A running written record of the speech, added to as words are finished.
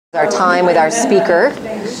Our time with our speaker.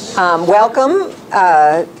 Welcome.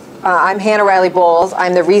 I'm Hannah Riley Bowles.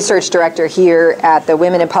 I'm the research director here at the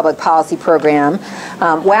Women in Public Policy program.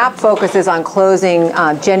 WAPPP focuses on closing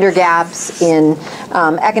gender gaps in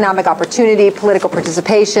economic opportunity, political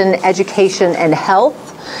participation, education, and health.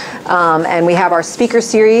 And we have our speaker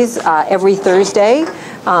series every Thursday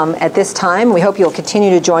at this time. We hope you'll continue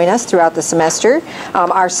to join us throughout the semester.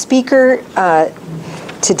 Our speaker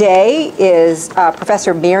today is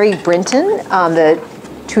Professor Mary Brinton,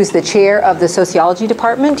 who's the chair of the sociology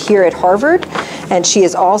department here at Harvard, and she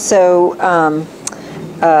is also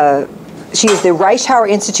she is the Reischauer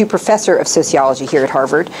Institute professor of sociology here at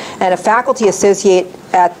Harvard, and a faculty associate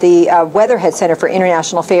at the Weatherhead Center for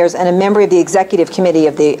International Affairs, and a member of the executive committee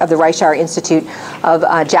of the Reischauer Institute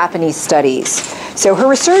of Japanese Studies. So her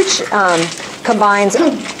research combines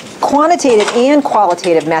quantitative and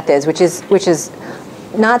qualitative methods, which is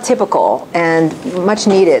not typical and much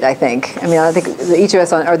needed, I think. I mean, I think each of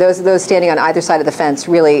us, or those standing on either side of the fence,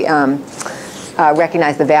 really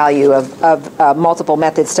recognize the value of multiple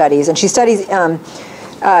method studies. And she studies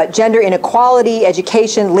gender inequality,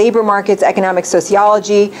 education, labor markets, economic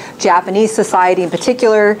sociology, Japanese society in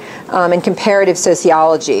particular, and comparative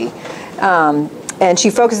sociology. And she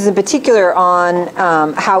focuses in particular on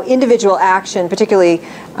how individual action particularly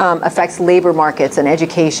affects labor markets and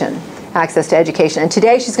education. Access to education. And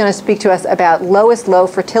today she's going to speak to us about lowest low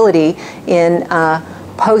fertility in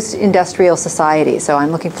post-industrial society. So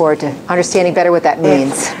I'm looking forward to understanding better what that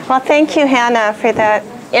means. Well, thank you, Hannah, for that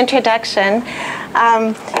introduction.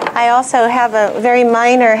 I also have a very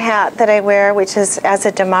minor hat that I wear, which is as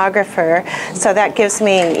a demographer. So that gives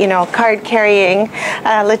me, you know, card-carrying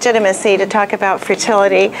legitimacy to talk about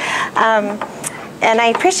fertility. And I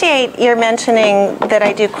appreciate your mentioning that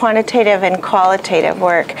I do quantitative and qualitative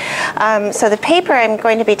work. So the paper I'm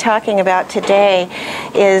going to be talking about today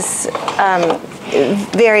is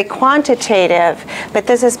very quantitative, but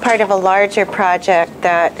this is part of a larger project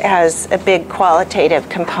that has a big qualitative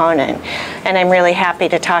component. And I'm really happy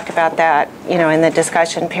to talk about that, you know, in the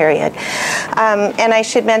discussion period. And I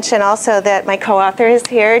should mention also that my co-author is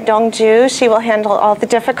here, Dongju. She will handle all the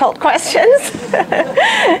difficult questions.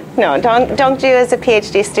 No, Dongju is a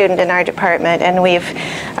PhD student in our department, and we've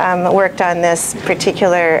worked on this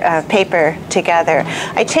particular paper together.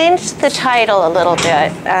 I changed the title a little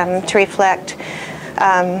bit to reflect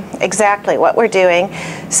exactly what we're doing.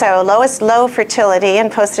 So lowest low fertility in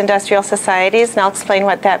post-industrial societies, and I'll explain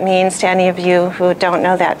what that means to any of you who don't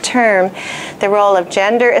know that term, the role of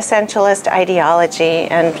gender essentialist ideology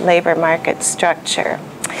and labor market structure.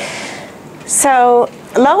 So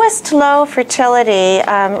lowest low fertility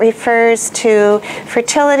refers to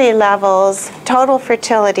fertility levels, total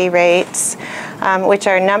fertility rates, which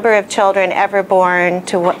are number of children ever born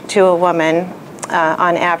to a woman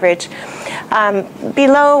on average,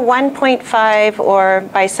 below 1.5, or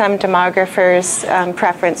by some demographers'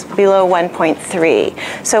 preference, below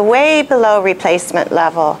 1.3. So way below replacement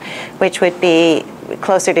level, which would be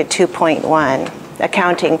closer to 2.1.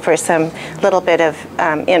 accounting for some little bit of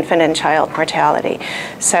infant and child mortality.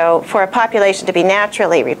 So for a population to be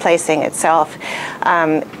naturally replacing itself,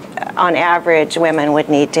 on average, women would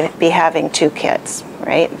need to be having 2 kids,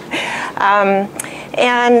 right?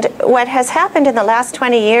 And what has happened in the last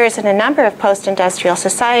 20 years in a number of post-industrial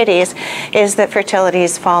societies is that fertility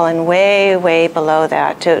has fallen way, way below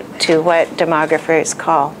that to what demographers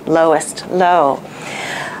call lowest low.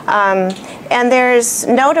 And there's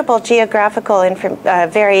notable geographial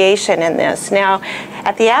variation in this. Now,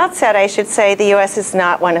 at the outset, I should say the U.S. is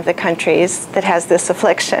not one of the countries that has this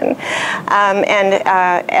affliction.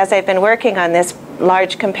 As I've been working on this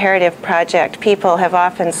large comparative project, people have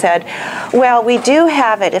often said, well, we do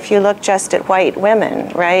have it if you look just at white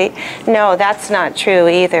women, right? No, that's not true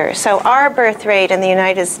either. So our birth rate in the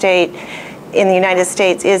United States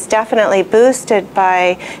is definitely boosted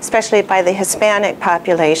by, especially by the Hispanic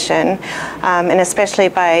population, and especially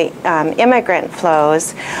by immigrant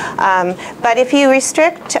flows. But if you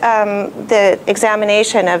restrict the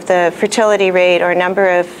examination of the fertility rate or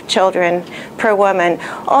number of children per woman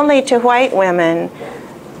only to white women,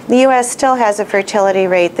 the U.S. still has a fertility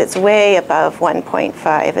rate that's way above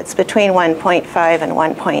 1.5. It's between 1.5 and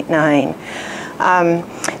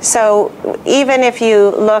 1.9. So even if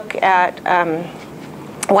you look at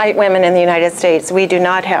white women in the United States, we do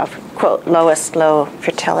not have, quote, lowest low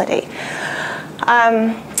fertility.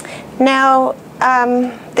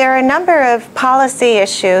 there are a number of policy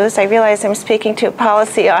issues. I realize I'm speaking to a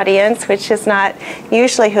policy audience, which is not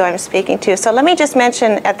usually who I'm speaking to. So let me just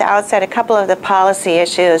mention at the outset a couple of the policy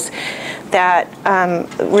issues that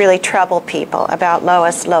really trouble people about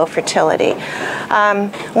low fertility.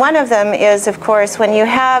 One of them is, of course, when you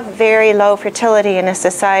have very low fertility in a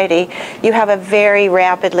society, you have a very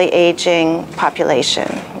rapidly aging population,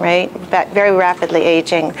 right? Very rapidly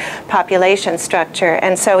aging population structure.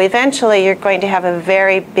 And so eventually you're going to have a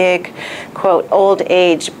very big, quote, old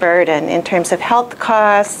age burden in terms of health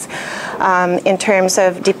costs, in terms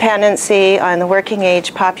of dependency on the working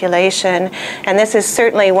age population. And this is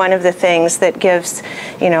certainly one of the things that gives,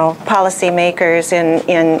 policymakers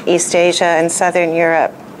in East Asia and Southern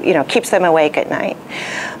Europe, keeps them awake at night.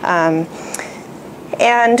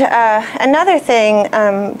 And another thing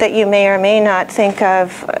that you may or may not think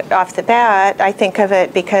of off the bat, I think of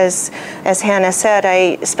it because, as Hannah said,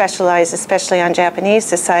 I specialize especially on Japanese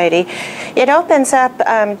society. It opens up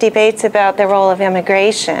debates about the role of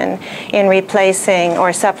immigration in replacing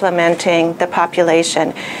or supplementing the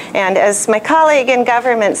population. And as my colleague in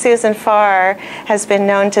government, Susan Farr, has been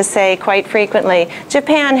known to say quite frequently,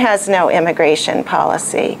 Japan has no immigration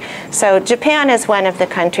policy. So Japan is one of the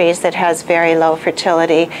countries that has very low fertility.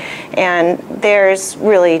 And there's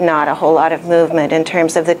really not a whole lot of movement in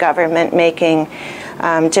terms of the government making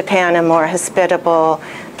Japan a more hospitable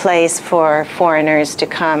place for foreigners to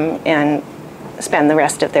come and spend the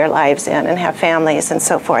rest of their lives in and have families and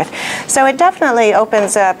so forth. So it definitely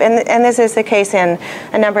opens up, and this is the case in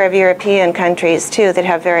a number of European countries too that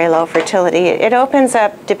have very low fertility. It opens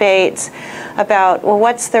up debates about, well,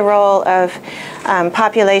 what's the role of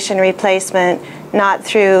population replacement, not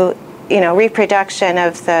through reproduction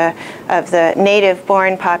of the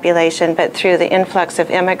native-born population, but through the influx of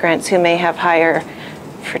immigrants who may have higher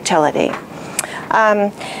fertility.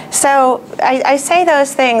 So I say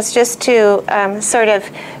those things just to sort of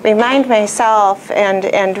remind myself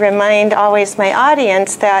and remind always my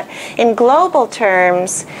audience that in global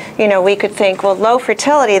terms, we could think, well, low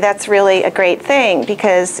fertility, that's really a great thing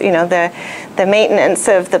because, the maintenance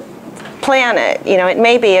of the planet, it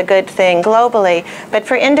may be a good thing globally, but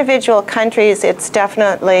for individual countries, it's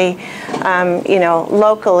definitely,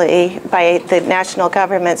 locally by the national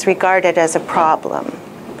governments regarded as a problem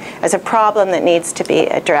that needs to be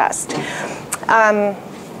addressed.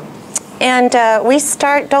 We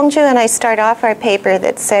start, Dongju and I start off our paper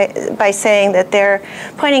by saying that they're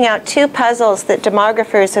pointing out two puzzles that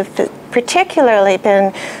demographers have particularly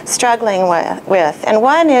been struggling with. And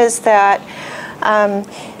one is that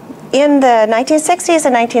in the 1960s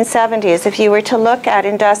and 1970s, if you were to look at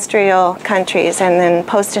industrial countries and then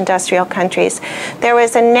post-industrial countries, there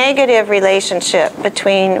was a negative relationship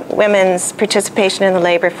between women's participation in the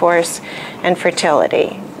labor force and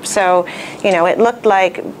fertility. So, it looked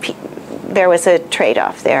like there was a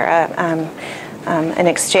trade-off there, an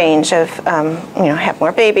exchange of, have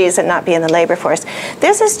more babies and not be in the labor force.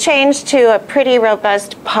 This has changed to a pretty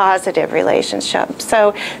robust positive relationship.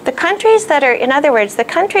 So the countries that are, in other words, the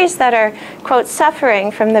countries that are, quote,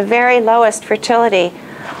 suffering from the very lowest fertility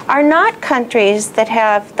are not countries that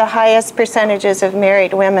have the highest percentages of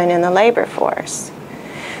married women in the labor force.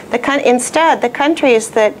 Instead, the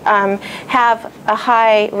countries that have a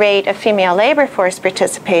high rate of female labor force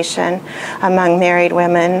participation among married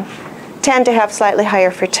women tend to have slightly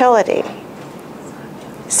higher fertility.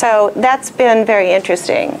 So that's been very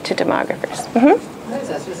interesting to demographers.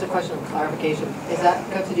 That's just a question of clarification. Is that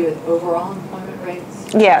got to do with overall employment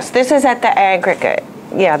rates? Yes, this is at the aggregate.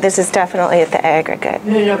 Yeah, this is definitely at the aggregate.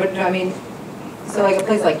 No, but I mean, so like a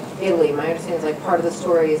place like Italy, my understanding is like part of the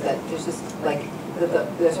story is that there's just like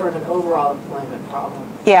there's sort of an overall employment problem.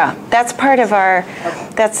 Yeah, that's part of our,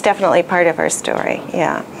 that's definitely part of our story,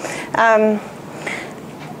 yeah.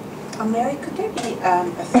 Mary, could there be a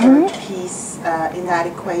third piece in that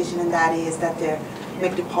equation, and that is that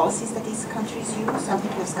maybe the policies that these countries use? I'm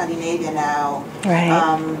thinking of Scandinavia now. Right,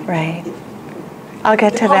 right. I'll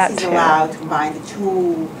get to that too. The policies allow to combine the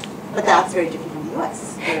two, but that's very different from the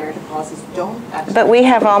U.S., where the policies don't actually. But we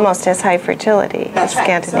have almost as high fertility as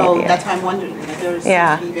Scandinavia. So that's why I'm wondering.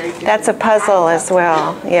 Yeah, that's a puzzle as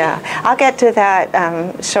well. Yeah, I'll get to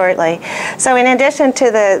that shortly. So in addition to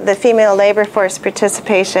the female labor force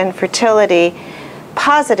participation, fertility,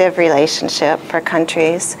 positive relationship for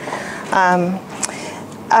countries, a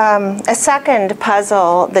second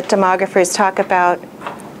puzzle that demographers talk about,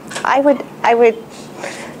 I would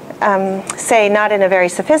say not in a very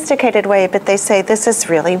sophisticated way, but they say this is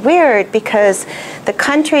really weird because the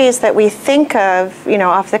countries that we think of,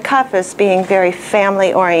 off the cuff as being very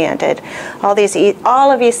family-oriented,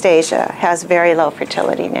 all of East Asia has very low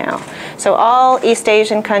fertility now. So all East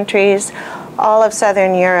Asian countries, all of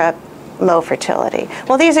Southern Europe, low fertility.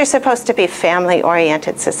 Well, these are supposed to be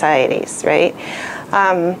family-oriented societies, right?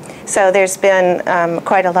 So there's been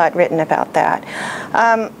quite a lot written about that.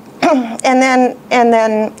 And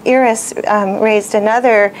then Iris raised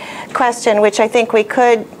another question, which I think we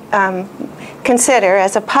could consider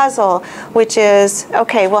as a puzzle, which is,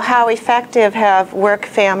 okay, well, how effective have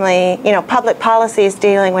work-family, public policies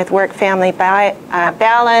dealing with work-family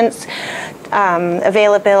balance,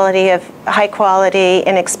 availability of high-quality,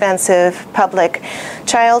 inexpensive public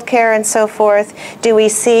childcare, and so forth? Do we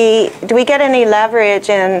get any leverage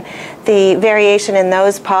in the variation in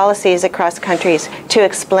those policies across countries to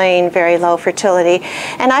explain very low fertility?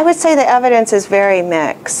 And I would say the evidence is very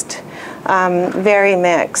mixed. Very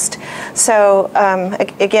mixed. So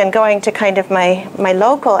again, going to kind of my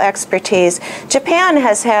local expertise, Japan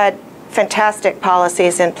has had fantastic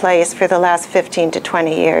policies in place for the last 15 to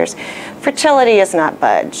 20 years. Fertility is not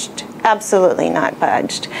budged, absolutely not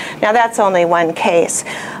budged. Now that's only one case,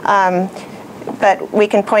 but we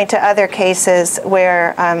can point to other cases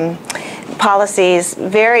where policies,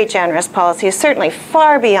 very generous policies, certainly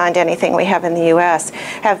far beyond anything we have in the US,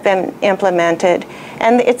 have been implemented.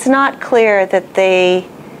 And it's not clear that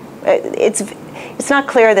it's not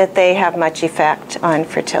clear that they have much effect on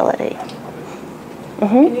fertility.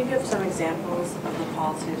 Can you give some examples of the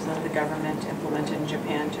policies that the government implemented in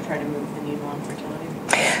Japan to try to move the needle on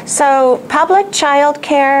fertility? So public child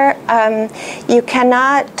care, you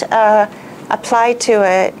cannot apply to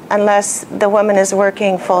it unless the woman is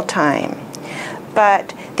working full-time.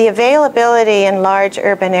 But the availability in large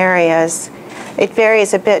urban areas, it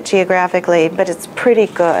varies a bit geographically, but it's pretty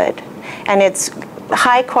good. And it's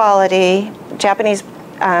high quality. Japanese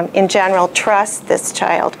in general trust this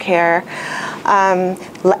child care.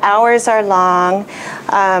 Hours are long.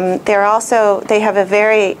 They have a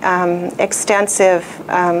very extensive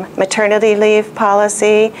maternity leave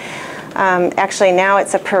policy. Actually now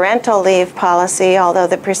it's a parental leave policy, although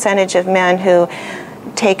the percentage of men who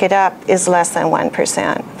take it up is less than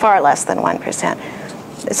 1%, far less than 1%.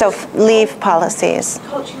 So leave policies.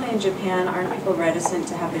 Culturally in Japan, aren't people reticent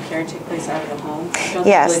to have the care take place out of the home? Don't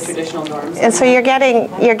Yes. the traditional norms? And so you're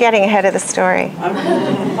getting ahead of the story.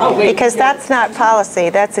 Oh, wait, Because that's not policy,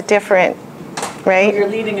 that's a different, right? You're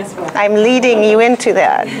leading us well. I'm leading you into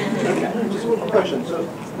that. Just one question. So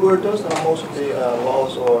were those most of the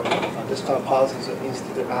laws or this kind of policies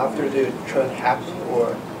instituted after the trend happened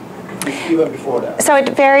or even before that? So it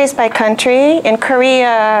varies by country. In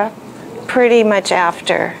Korea, pretty much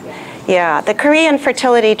after. Yeah, the Korean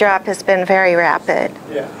fertility drop has been very rapid.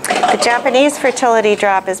 Yeah. The Japanese fertility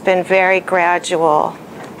drop has been very gradual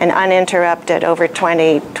and uninterrupted over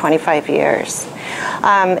 20, 25 years.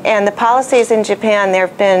 And the policies in Japan, there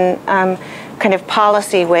have been kind of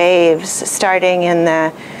policy waves starting in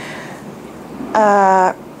the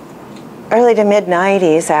early to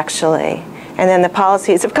mid-90s, actually. And then the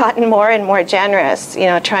policies have gotten more and more generous,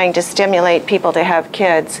 trying to stimulate people to have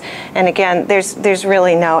kids. And again, there's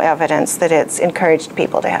really no evidence that it's encouraged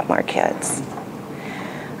people to have more kids.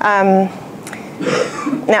 Now,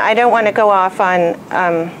 I don't want to go off on,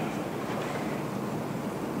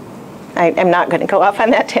 I'm not going to go off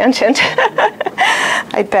on that tangent.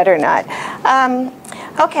 I'd better not.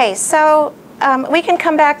 Okay, so we can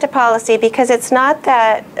come back to policy because it's not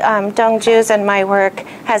that Dongju's and my work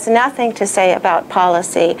has nothing to say about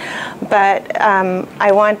policy, but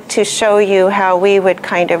I want to show you how we would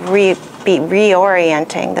kind of be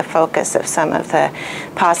reorienting the focus of some of the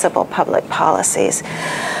possible public policies.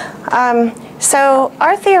 So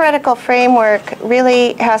our theoretical framework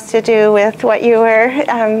really has to do with what you were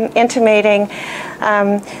intimating,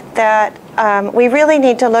 that we really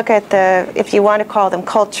need to look at the, if you want to call them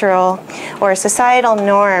cultural or societal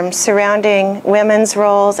norms surrounding women's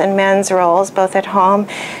roles and men's roles, both at home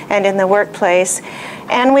and in the workplace.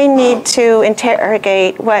 And we need to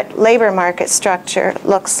interrogate what labor market structure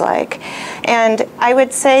looks like. And I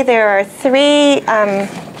would say there are three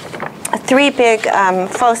big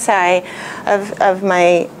foci of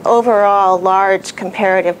my overall large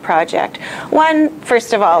comparative project. One,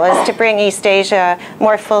 first of all, is to bring East Asia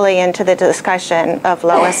more fully into the discussion of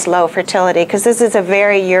lowest low fertility, because this is a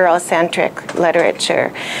very Eurocentric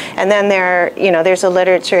literature. And then there's a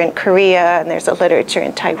literature in Korea, and there's a literature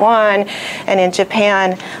in Taiwan, and in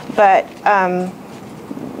Japan, but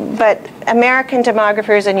American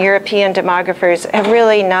demographers and European demographers have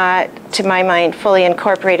really not, to my mind, fully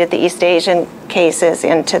incorporated the East Asian cases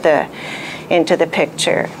into the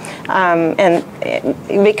picture. And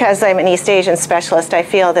because I'm an East Asian specialist, I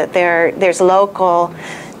feel that there's local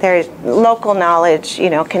there's local knowledge, you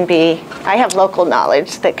know, can be, I have local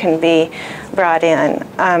knowledge that can be brought in.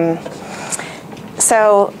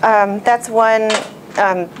 That's one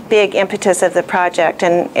big impetus of the project,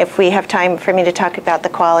 and if we have time for me to talk about the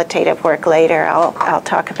qualitative work later, I'll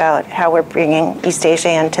talk about how we're bringing East Asia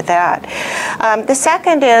into that. The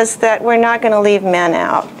second is that we're not going to leave men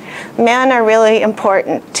out. Men are really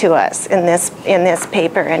important to us in this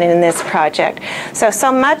paper and in this project.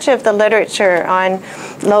 So much of the literature on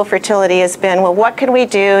low fertility has been, well, what can we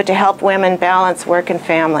do to help women balance work and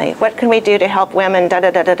family? What can we do to help women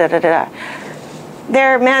da-da-da-da-da-da-da?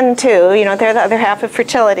 They're men too, you know, they're the other half of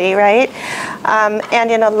fertility, right? And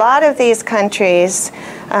in a lot of these countries,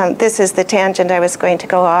 this is the tangent I was going to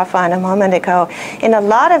go off on a moment ago. In a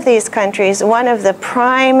lot of these countries, one of the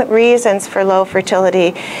prime reasons for low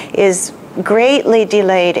fertility is greatly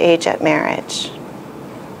delayed age at marriage.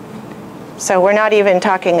 So we're not even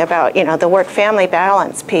talking about, you know, the work-family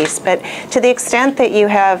balance piece, but to the extent that you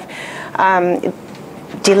have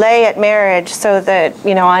delay at marriage, so that,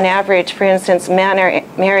 you know, on average, for instance, men are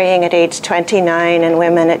marrying at age 29 and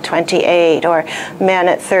women at 28, or men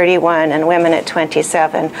at 31 and women at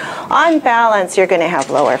 27. On balance, you're going to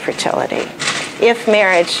have lower fertility if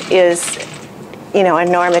marriage is, you know, a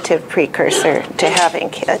normative precursor to having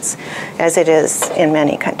kids, as it is in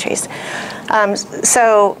many countries.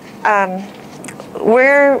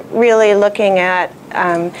 We're really looking at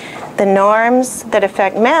the norms that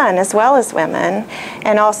affect men as well as women,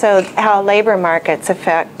 and also how labor markets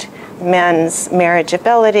affect men's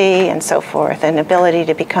marriageability and so forth, and ability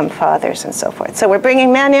to become fathers and so forth. So we're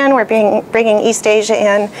bringing men in, we're bringing East Asia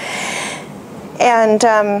in, and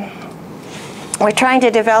we're trying to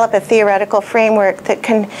develop a theoretical framework that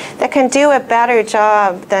can do a better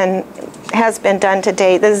job than has been done to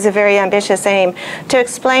date. This is a very ambitious aim to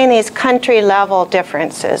explain these country-level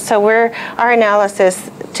differences. So our analysis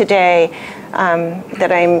today that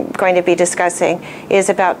I'm going to be discussing is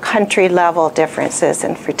about country-level differences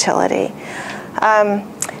in fertility.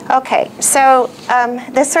 Okay, so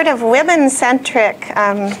the sort of women-centric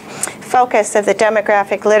focus of the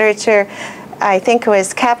demographic literature, I think,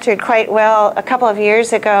 was captured quite well a couple of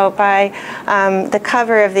years ago by the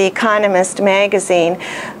cover of The Economist magazine,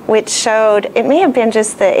 which showed, it may have been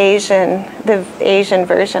just the Asian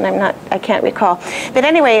version, I can't recall. But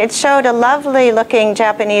anyway, it showed a lovely looking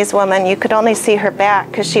Japanese woman. You could only see her back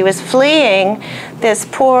because she was fleeing this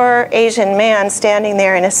poor Asian man standing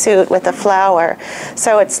there in a suit with a flower.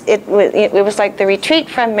 So it was like the retreat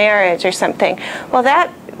from marriage or something. Well,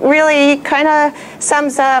 that really kind of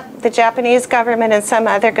sums up the Japanese government and some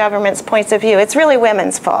other governments' points of view. It's really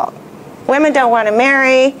women's fault. Women don't want to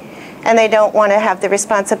marry, and they don't want to have the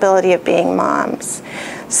responsibility of being moms.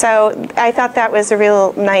 So I thought that was a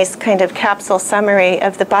real nice kind of capsule summary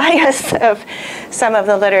of the bias of some of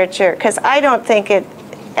the literature, because I don't think it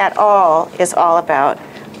at all is all about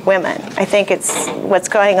women. I think it's what's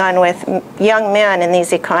going on with young men in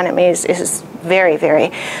these economies is very,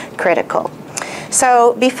 very critical.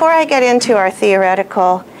 So before I get into our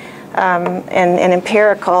theoretical and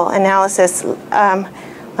empirical analysis,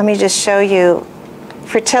 let me just show you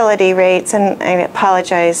fertility rates, and I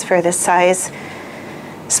apologize for the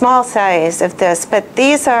small size of this, but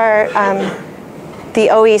these are the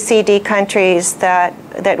OECD countries that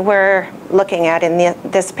we're looking at in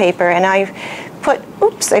this paper, and I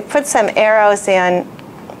put some arrows in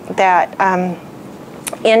that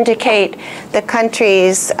indicate the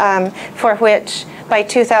countries for which by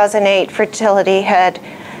 2008 fertility had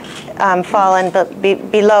fallen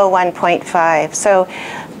below 1.5. So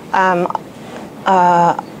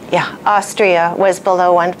Austria was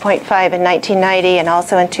below 1.5 in 1990 and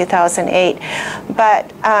also in 2008.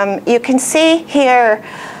 But you can see here,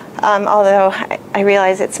 although I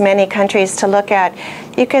realize it's many countries to look at,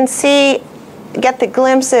 you can get the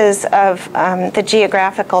glimpses of the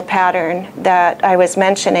geographical pattern that I was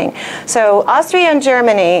mentioning. So Austria and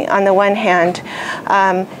Germany, on the one hand,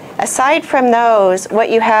 aside from those, what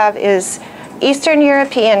you have is Eastern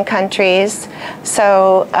European countries,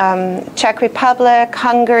 so Czech Republic,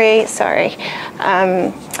 Hungary,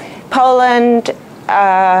 Poland,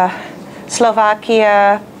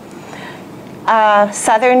 Slovakia,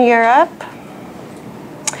 Southern Europe,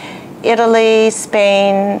 Italy,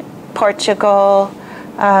 Spain, Portugal.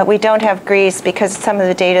 We don't have Greece because some of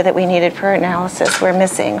the data that we needed for analysis were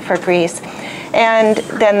missing for Greece. And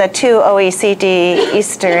then the two OECD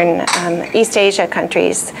East Asia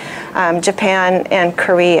countries, Japan and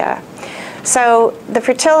Korea. So the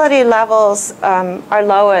fertility levels are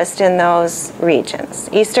lowest in those regions: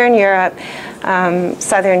 Eastern Europe,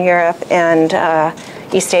 Southern Europe, and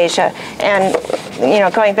East Asia. And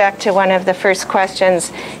going back to one of the first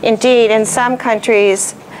questions, indeed, in some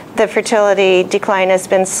countries, the fertility decline has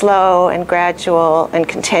been slow and gradual and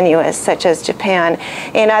continuous, such as Japan.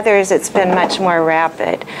 In others, it's been much more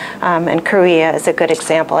rapid. And Korea is a good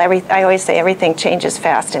example. I always say everything changes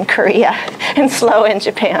fast in Korea and slow in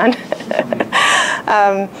Japan.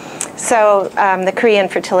 So the Korean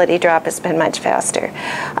fertility drop has been much faster.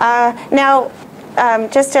 Now,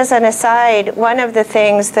 just as an aside, one of the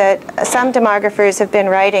things that some demographers have been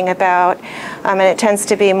writing about, and it tends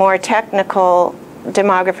to be more technical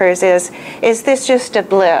demographers, is this just a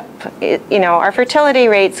blip? Our fertility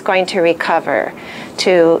rate's going to recover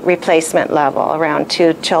to replacement level, around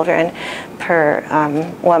 2 children per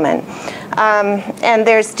woman. And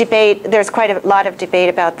there's quite a lot of debate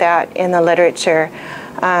about that in the literature.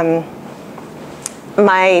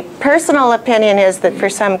 My personal opinion is that for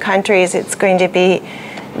some countries it's going to be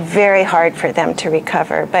very hard for them to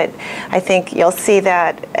recover, but I think you'll see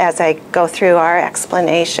that as I go through our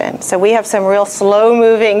explanation. So we have some real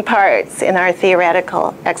slow-moving parts in our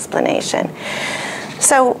theoretical explanation.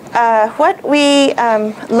 So what we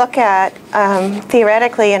look at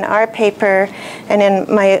theoretically in our paper and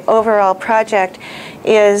in my overall project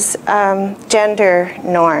is gender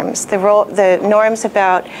norms, the norms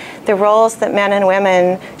about the roles that men and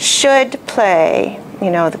women should play,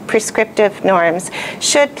 the prescriptive norms,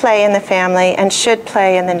 should play in the family and should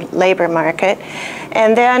play in the labor market.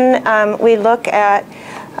 And then we look at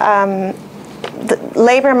the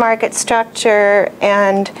labor market structure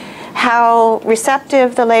and how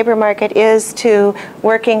receptive the labor market is to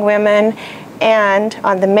working women, and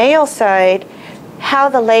on the male side, how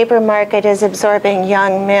the labor market is absorbing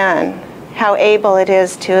young men, how able it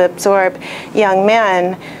is to absorb young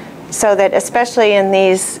men, so that especially in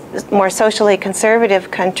these more socially conservative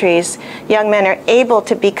countries, young men are able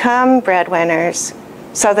to become breadwinners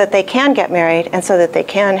so that they can get married and so that they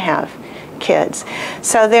can have kids.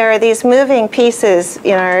 So there are these moving pieces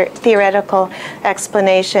in our theoretical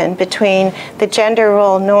explanation between the gender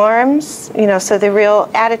role norms, so the real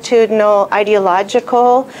attitudinal,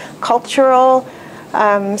 ideological, cultural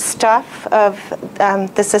stuff of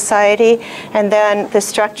the society, and then the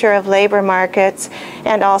structure of labor markets,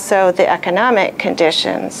 and also the economic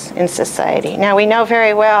conditions in society. Now, we know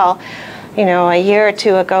very well, a year or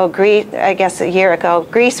two ago, a year ago,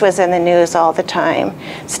 Greece was in the news all the time,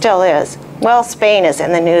 still is. Well, Spain is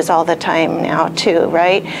in the news all the time now too,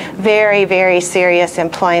 right? Very, very serious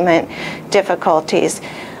employment difficulties.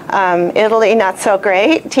 Italy, not so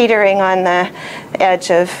great, teetering on the edge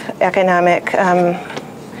of economic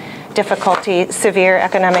difficulty, severe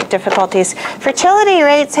economic difficulties. Fertility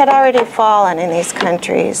rates had already fallen in these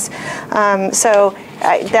countries. So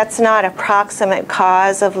that's not a proximate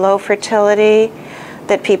cause of low fertility,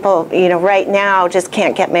 that people, right now just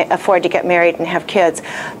can't afford to get married and have kids.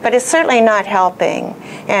 But it's certainly not helping.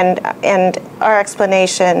 And our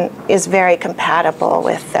explanation is very compatible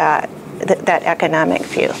with that economic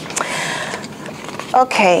view.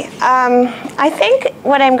 Okay, I think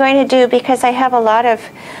what I'm going to do, because I have a lot of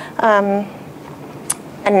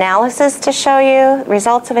analysis to show you,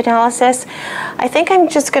 results of analysis, I think I'm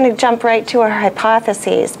just going to jump right to our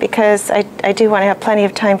hypotheses, because I do want to have plenty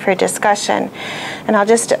of time for a discussion. And I'll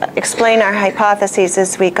just explain our hypotheses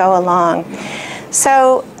as we go along.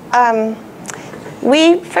 So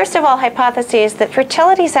we, first of all, hypothesize that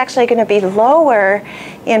fertility is actually going to be lower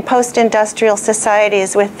in post-industrial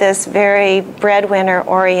societies with this very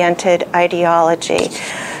breadwinner-oriented ideology.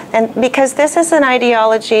 And because this is an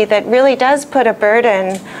ideology that really does put a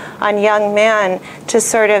burden on young men to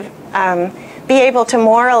sort of be able to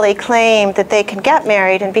morally claim that they can get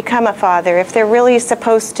married and become a father if they're really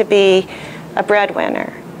supposed to be a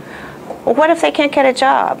breadwinner. Well, what if they can't get a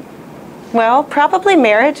job? Well, probably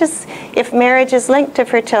if marriage is linked to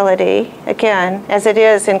fertility, again, as it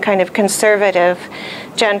is in kind of conservative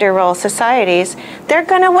gender role societies, they're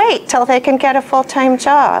going to wait till they can get a full-time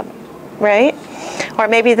job, right? Or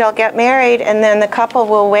maybe they'll get married and then the couple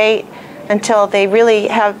will wait until they really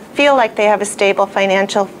feel like they have a stable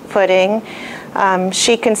financial footing.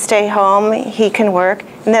 She can stay home, he can work,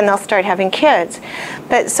 and then they'll start having kids.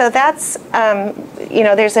 But so that's,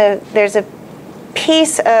 there's a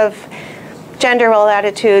piece of gender role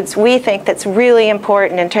attitudes we think that's really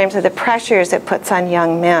important in terms of the pressures it puts on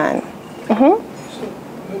young men. Mm-hmm.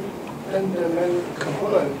 And the main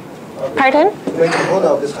component Pardon? The main component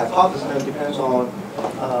of this hypothesis depends on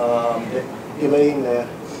delaying the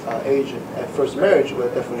age at first marriage will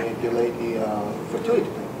definitely delay the fertility.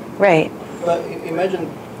 Right. But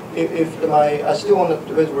imagine if I still want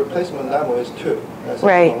to raise replacement level is 2, that's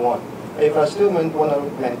right. 1. If I still want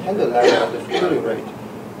to maintain the level of the fertility rate,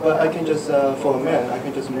 But I can just, for a man, I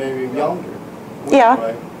can just marry younger. Yeah.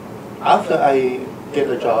 Right? After I get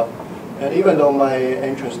a job, and even though my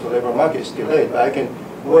entrance to labor market is delayed, but I can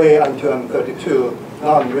wait until I'm 32,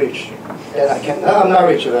 now I'm rich. And I can, now I'm not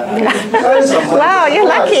rich, but I can earn some money. Wow, you're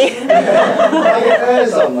lucky. I can earn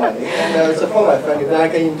some money and support my family, then I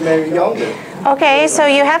can marry younger. Okay, so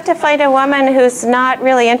you have to find a woman who's not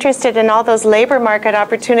really interested in all those labor market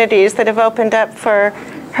opportunities that have opened up for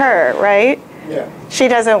her, right? Yeah. She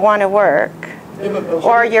doesn't want to work. Yeah, but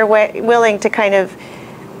Or you're willing to kind of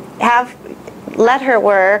let her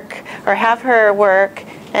work or have her work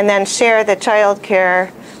and then share the child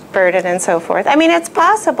care burden and so forth. I mean, it's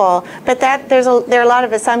possible, but there are a lot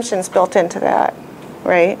of assumptions built into that,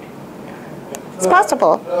 right? It's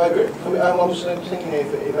possible. No, I agree. I mean, I'm also thinking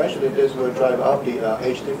if eventually this will drive up the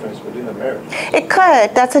age difference within the marriage. It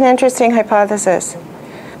could. That's an interesting hypothesis.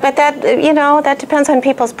 But that, you know, that depends on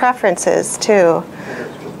people's preferences, too.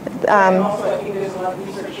 And also, I think there's a lot of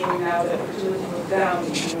research showing now that fertility goes down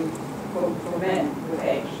even for men with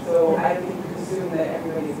age. So I don't think you can assume that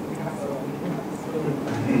everybody's a Picasso.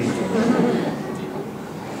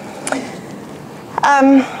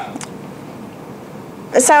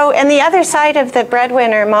 So, and the other side of the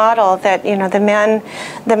breadwinner model, that, you know, the male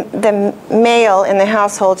in the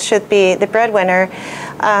household should be the breadwinner,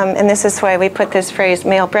 and this is why we put this phrase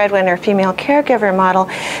male breadwinner, female caregiver model,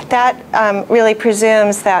 that really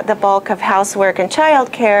presumes that the bulk of housework and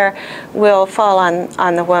child care will fall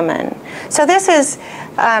on the woman. So this is,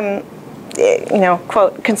 you know,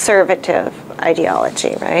 quote, conservative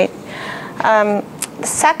ideology, right? The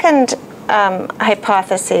second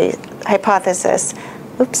hypothesis,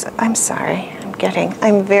 oops, I'm sorry,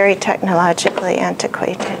 I'm very technologically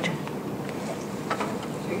antiquated.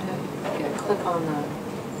 Click on the.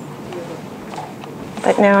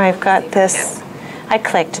 But now I've got this, I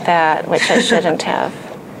clicked that, which I shouldn't have.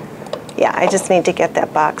 Yeah, I just need to get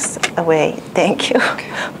that box away. Thank you.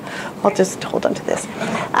 I'll just hold on to this.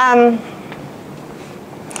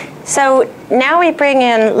 So now we bring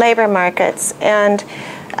in labor markets, and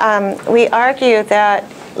we argue that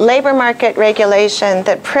labor market regulation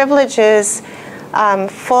that privileges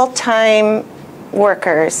full-time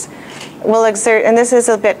workers will exert, and this is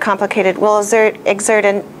a bit complicated, will exert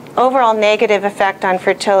an overall negative effect on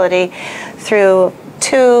fertility through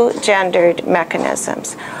two gendered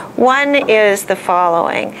mechanisms. One is the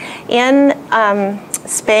following. In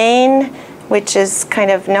Spain, which is kind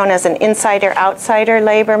of known as an insider-outsider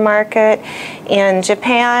labor market. In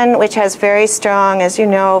Japan, which has very strong, as you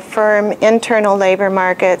know, firm internal labor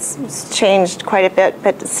markets. It's changed quite a bit,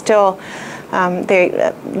 but still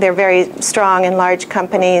they're very strong in large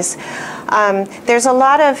companies. There's a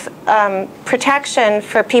lot of protection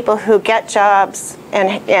for people who get jobs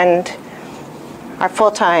and are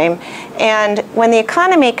full-time. And when the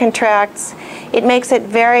economy contracts, it makes it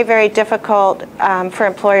very, very difficult for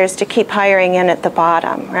employers to keep hiring in at the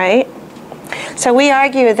bottom, right? So we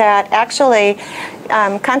argue that actually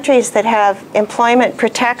countries that have employment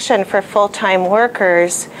protection for full-time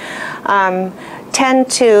workers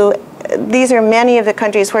tend to, these are many of the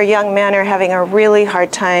countries where young men are having a really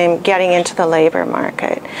hard time getting into the labor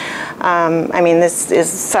market. I mean, this is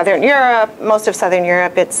Southern Europe, most of Southern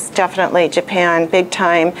Europe. It's definitely Japan, big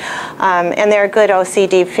time. And there are good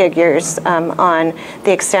OECD figures on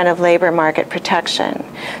the extent of labor market protection.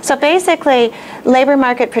 So basically, labor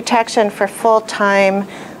market protection for full-time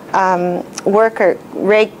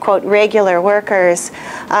quote, regular workers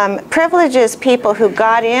privileges people who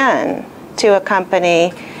got in to a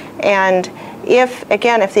company. And if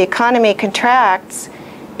the economy contracts,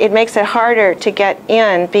 it makes it harder to get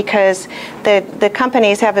in because the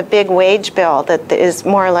companies have a big wage bill that is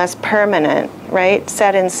more or less permanent, right,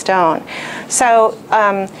 set in stone. So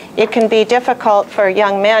it can be difficult for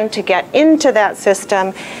young men to get into that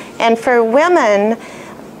system. And for women,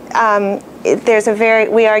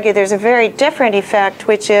 we argue there's a very different effect,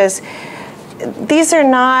 which is these are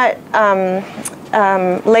not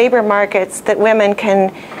labor markets that women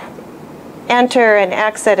can enter and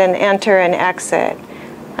exit and enter and exit.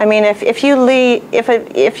 I mean, if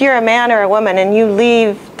you're a man or a woman and you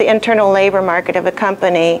leave the internal labor market of a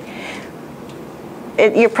company,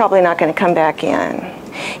 you're probably not going to come back in.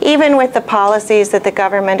 Even with the policies that the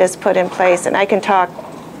government has put in place, and I can talk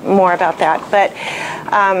more about that, but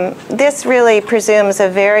this really presumes a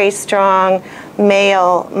very strong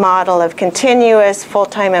male model of continuous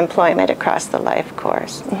full-time employment across the life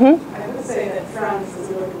course. I would say that France is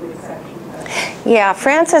a little bit exception. Yeah,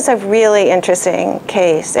 France is a really interesting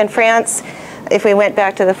case. And France, if we went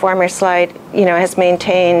back to the former slide, has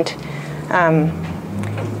maintained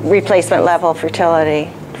replacement level fertility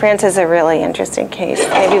France is a really interesting case.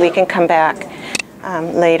 Maybe we can come back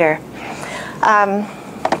later.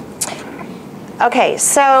 Okay,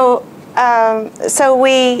 so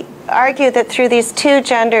we argue that through these two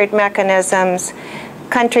gendered mechanisms,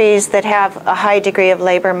 countries that have a high degree of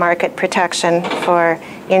labor market protection for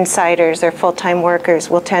insiders or full-time workers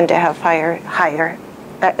will tend to have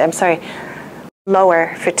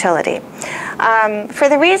lower fertility. For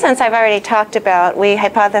the reasons I've already talked about, we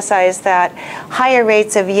hypothesize that higher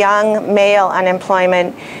rates of young male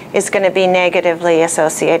unemployment is going to be negatively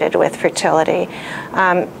associated with fertility.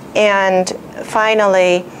 And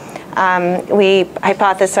finally, we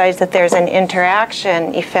hypothesize that there's an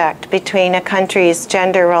interaction effect between a country's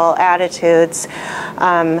gender role attitudes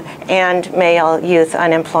and male youth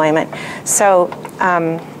unemployment. So,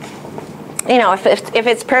 you know, if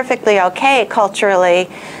it's perfectly okay culturally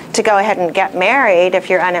to go ahead and get married if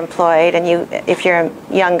you're unemployed, and if you're a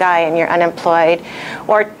young guy and you're unemployed,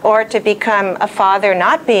 or to become a father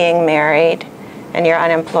not being married and you're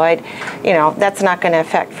unemployed, you know, that's not going to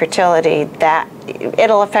affect fertility. That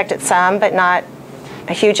it'll affect it some, but not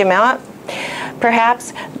a huge amount,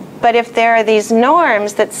 perhaps. But if there are these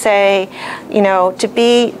norms that say, you know, to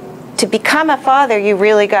become a father, you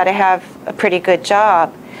really got to have a pretty good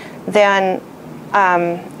job, then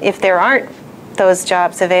if there aren't those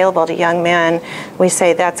jobs available to young men, we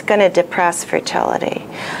say that's going to depress fertility.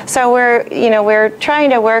 So we're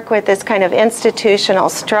trying to work with this kind of institutional,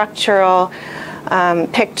 structural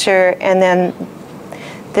picture, and then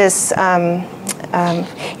this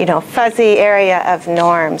you know, fuzzy area of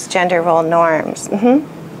norms, gender role norms.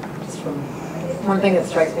 Just from one thing that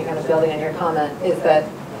strikes me, kind of building on your comment, is that,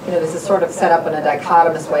 you know, this is sort of set up in a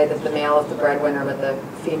dichotomous way that the male is the breadwinner, but the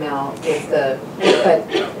female is the.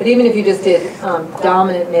 But even if you just did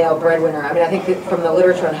dominant male breadwinner, I mean, I think that from the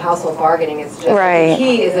literature on household bargaining, it's just the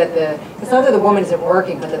key is that it's not that the woman isn't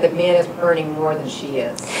working, but that the man is earning more than she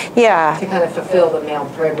is. Yeah. To kind of fulfill the male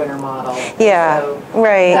breadwinner model. Yeah. So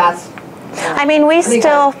right. That's. I mean, I think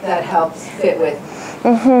that helps fit with. I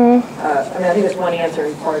mean, I think that's one answer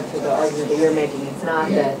in part to the argument that you're making. It's not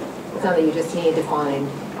that you just need to find.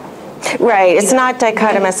 Right, it's not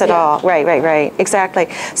dichotomous at all. Right, exactly.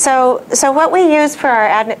 So what we use for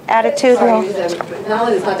our attitudinal... Not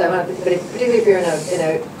only is it not dichotomous, but particularly if you're in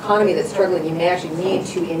an economy that's struggling, you may actually need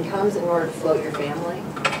two incomes in order to float your family.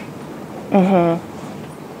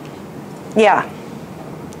 Yeah.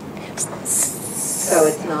 So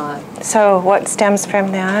it's not... So what stems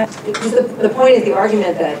from that? Because the point is the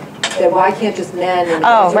argument that why can't just men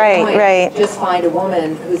just find a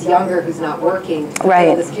woman who's younger, who's not working, to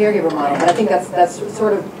fill this caregiver model. But I think that's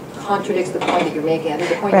sort of contradicts the point that you're making. I think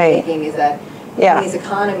the point you're making is that in these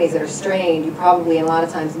economies that are strained, you probably a lot of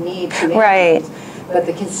times need two incomes. But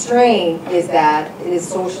the constraint is that it is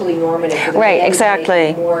socially normative for the man to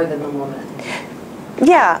make more than the woman.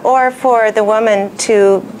 Yeah, or for the woman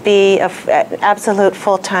to be an absolute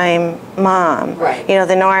full-time mom. Right. You know,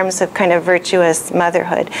 the norms of kind of virtuous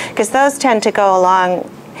motherhood, because those tend to go along.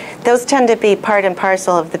 Those tend to be part and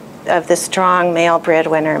parcel of the strong male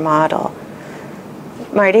breadwinner model.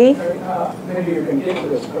 Marty? Maybe you can get to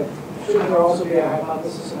this, but should there also be a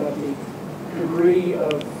hypothesis about the degree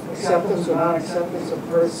of acceptance or non-acceptance of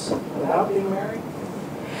births without being married?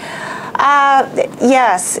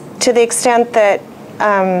 Yes, to the extent that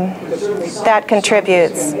that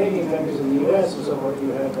contributes. Scandinavian countries in the U.S. and so forth, you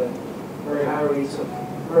have very high rates of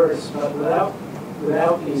births, but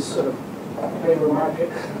without these sort of labor market,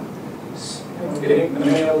 getting the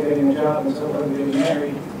male getting a job and so forth, and getting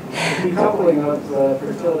married, the decoupling of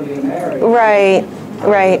fertility and marriage.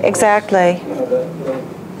 Right, exactly. You know, the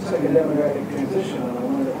second demographic transition, and I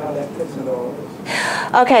wonder how that fits into all of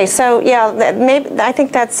this. Okay, so yeah, maybe I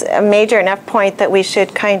think that's a major enough point that we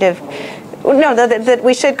should kind of. No, that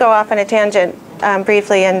we should go off on a tangent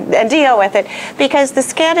briefly and deal with it, because the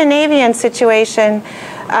Scandinavian situation,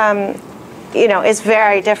 you know, is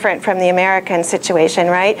very different from the American situation,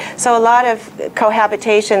 right? So a lot of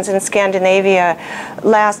cohabitations in Scandinavia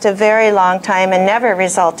last a very long time and never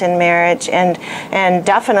result in marriage, and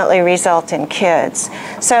definitely result in kids.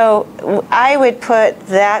 So I would put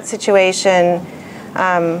that situation.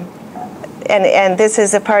 And this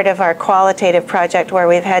is a part of our qualitative project where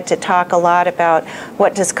we've had to talk a lot about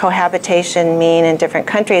what does cohabitation mean in different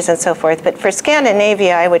countries and so forth. But for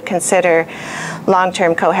Scandinavia, I would consider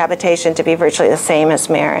long-term cohabitation to be virtually the same as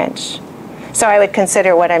marriage. So I would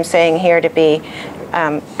consider what I'm saying here to be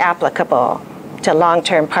applicable to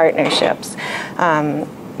long-term partnerships,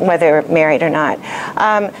 whether married or not.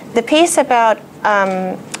 The piece about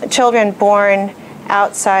children born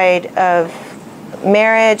outside of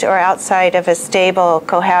marriage or outside of a stable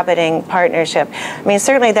cohabiting partnership. I mean,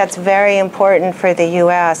 certainly that's very important for the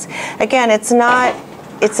U.S. Again, it's not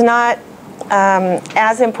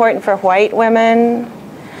as important for white women,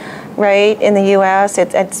 right, in the U.S.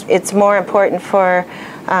 It's more important for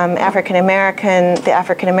the African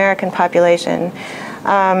American population.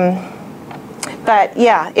 But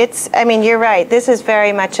yeah, I mean, you're right. This is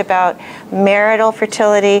very much about marital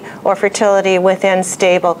fertility or fertility within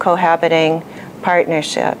stable cohabiting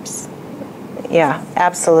partnerships. Yeah,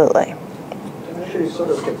 absolutely. And actually, you sort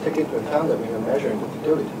of can take into account that when you're measuring the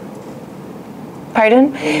fertility.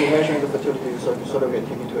 Pardon? When you're measuring the fertility, you sort of can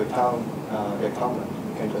take into account the common.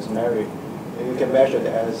 You can just marry. You can measure it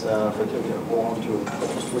as fertility born to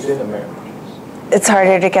within the marriage. It's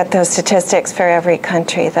harder to get those statistics for every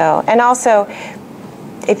country, though. And also,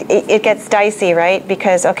 it gets dicey, right?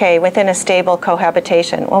 Because, okay, within a stable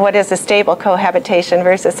cohabitation. Well, what is a stable cohabitation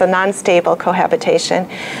versus a non-stable cohabitation?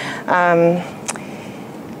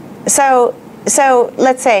 So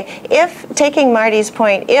let's say, taking Marty's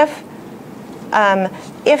point, if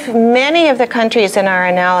many of the countries in our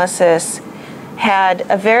analysis had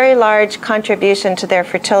a very large contribution to their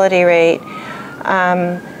fertility rate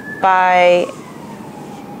by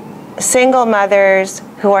single mothers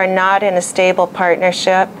who are not in a stable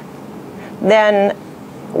partnership, then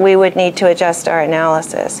we would need to adjust our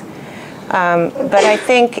analysis. But I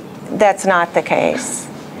think that's not the case.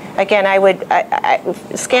 Again,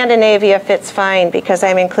 Scandinavia fits fine because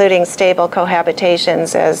I'm including stable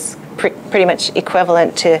cohabitations as pretty much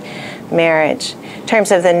equivalent to marriage in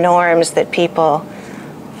terms of the norms that people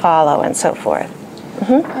follow and so forth.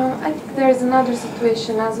 Mm-hmm. I think there is another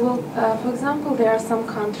situation as well. For example, there are some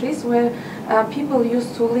countries where people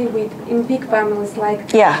used to live in big families,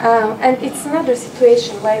 like, and it's another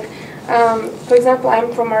situation. Like, for example,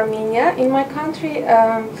 I'm from Armenia. In my country,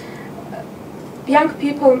 young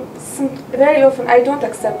people very often, I don't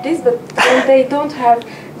accept this, but when they don't have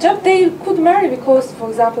job, they could marry because, for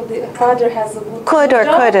example, the father has a good could or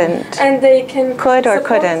job, couldn't, and they can could or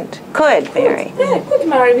couldn't could marry. Yeah, could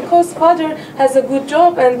marry because father has a good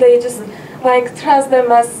job, and they just like trust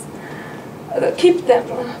them as keep them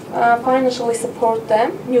financially support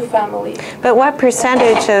them new family. But what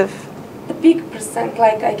percentage of? A big percent,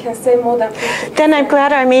 like I can say more than 50%. Then I'm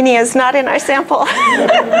glad Armenia is not in our sample.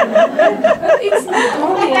 It's not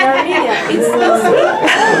only in Armenia. It's in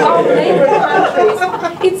our neighbor countries.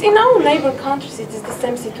 It's in our neighbor countries. It is the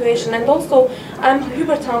same situation. And also, I'm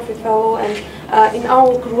Hubert Humphrey Fellow, and in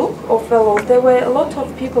our group of fellows, there were a lot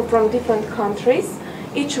of people from different countries.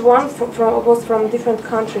 Each one was from different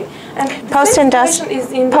country. And the same situation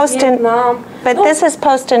is in Vietnam. But this is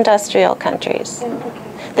post-industrial countries. Yeah, okay.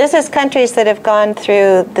 This is countries that have gone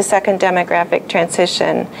through the second demographic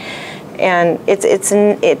transition, and it's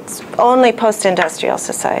only post-industrial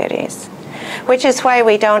societies, which is why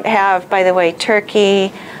we don't have, by the way,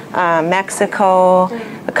 Turkey, Mexico,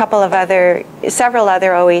 several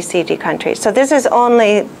other OECD countries. So this is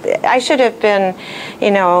only, I should have been,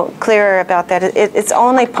 clearer about that. It's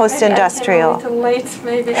only post-industrial. Maybe I came a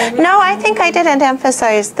little late, maybe. No, I think I didn't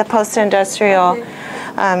emphasize the post-industrial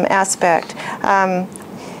aspect.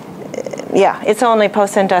 Yeah, it's only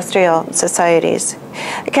post-industrial societies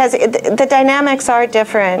because the dynamics are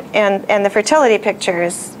different, and the fertility picture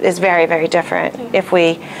is very, very different if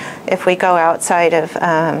we go outside of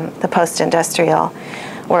the post-industrial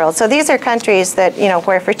world. So these are countries that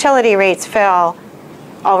where fertility rates fell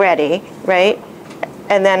already, right?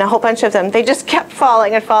 And then a whole bunch of them, they just kept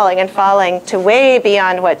falling and falling and falling to way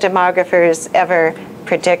beyond what demographers ever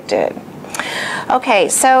predicted. Okay,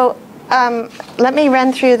 so let me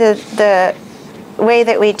run through the way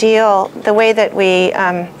that we deal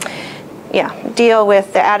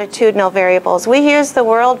with the attitudinal variables. We use the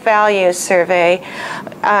World Values Survey,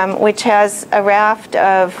 which has a raft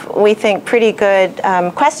of, we think, pretty good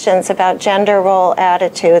questions about gender role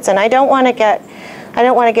attitudes. And I don't want to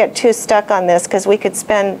get too stuck on this because we could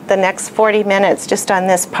spend the next 40 minutes just on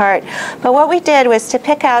this part. But what we did was to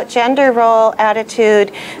pick out gender role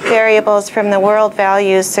attitude variables from the World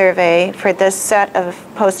Values Survey for this set of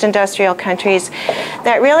post-industrial countries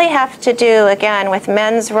that really have to do, again, with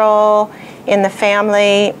men's role in the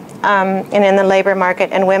family and in the labor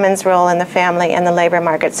market, and women's role in the family and the labor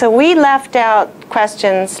market. So we left out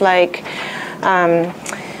questions like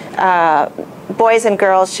boys and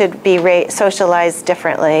girls should be socialized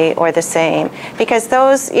differently or the same, because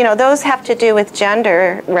those have to do with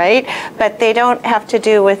gender, right? But they don't have to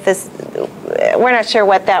do with this. We're not sure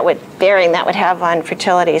what bearing that would have on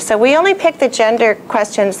fertility. So we only picked the gender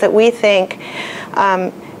questions that we think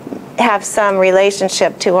have some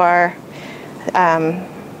relationship to our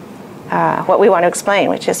what we want to explain,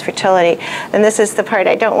 which is fertility. And this is the part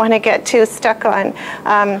I don't want to get too stuck on.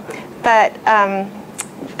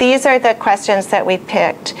 These are the questions that we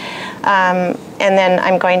picked. And then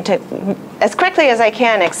I'm going to, as quickly as I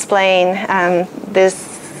can, explain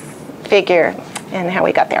this figure and how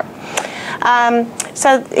we got there.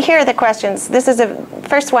 So here are the questions.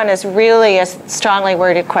 First one is really a strongly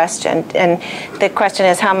worded question, and the question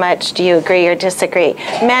is, how much do you agree or disagree?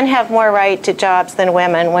 Men have more right to jobs than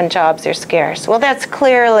women when jobs are scarce. Well, that's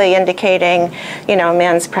clearly indicating,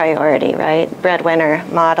 men's priority, right? Breadwinner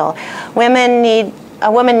model.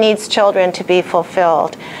 A woman needs children to be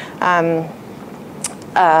fulfilled.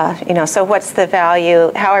 So what's the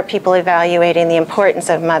value? How are people evaluating the importance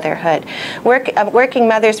of motherhood? A working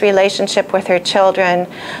mother's relationship with her children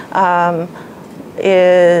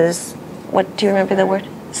is, what do you remember the word?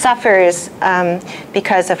 Suffers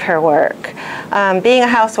because of her work. Being a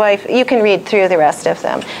housewife, you can read through the rest of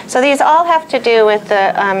them. So these all have to do with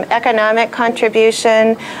the economic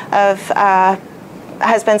contribution of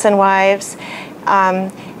husbands and wives,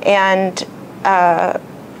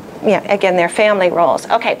 again, their family roles.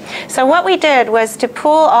 Okay, so what we did was to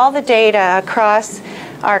pool all the data across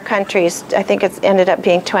our countries. I think it's ended up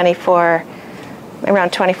being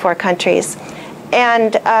around 24 countries.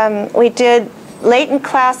 And we did latent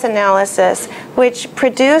class analysis, which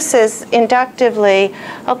produces inductively,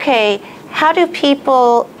 okay, how do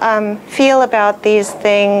people feel about these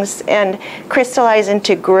things and crystallize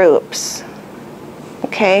into groups?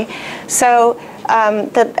 Okay, so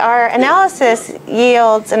our analysis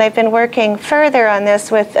yields, and I've been working further on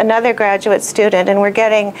this with another graduate student, and we're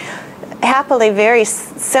getting happily very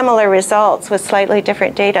similar results with slightly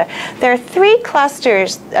different data. There are 3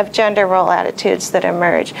 clusters of gender role attitudes that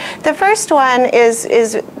emerge. The first one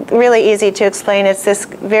is really easy to explain. It's this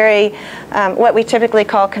very, what we typically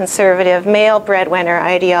call conservative male breadwinner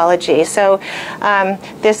ideology. So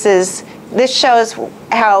this shows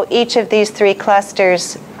how each of these 3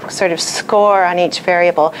 clusters sort of score on each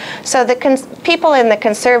variable. So the people in the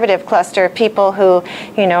conservative cluster are people who,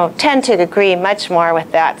 tend to agree much more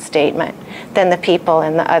with that statement than the people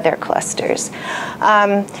in the other clusters,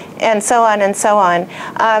 and so on and so on.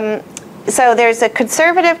 So there's a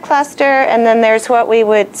conservative cluster, and then there's what we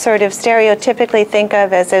would sort of stereotypically think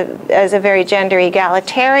of as a very gender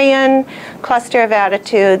egalitarian cluster of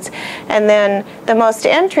attitudes, and then the most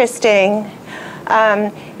interesting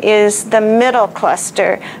is the middle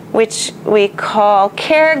cluster, which we call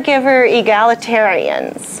caregiver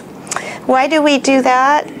egalitarians. Why do we do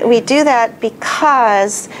that? We do that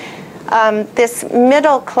because this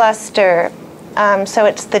middle cluster, so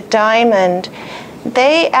it's the diamond,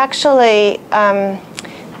 they actually,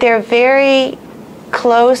 they're very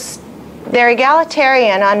close. They're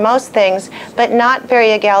egalitarian on most things, but not very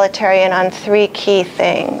egalitarian on 3 key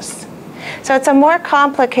things. So it's a more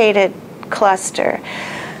complicated cluster.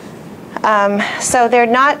 So they're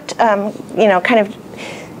not, kind of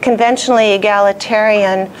conventionally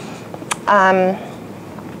egalitarian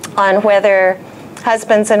on whether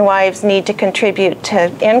husbands and wives need to contribute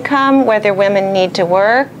to income, whether women need to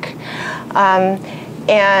work, and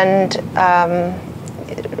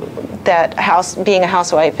that being a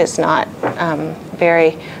housewife is not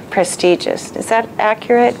very prestigious. Is that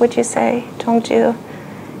accurate, would you say, Tongju?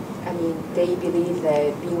 I mean, they believe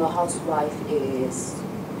that being a housewife is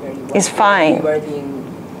very is fine. rewarding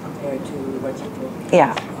compared to working for.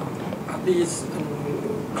 Yeah. Are these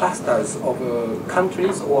clusters of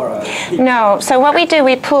countries or people? No. So what we do,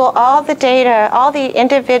 we pool all the data, all the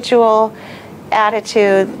individual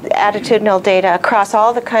attitudinal data across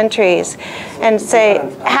all the countries, and say,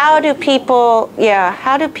 how do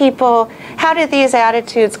these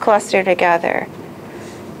attitudes cluster together?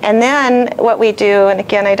 And then what we do, and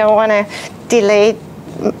again, I don't want to delay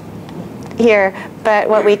here, but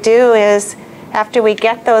what we do is, after we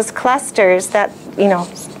get those clusters, that,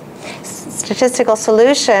 statistical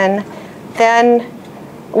solution, then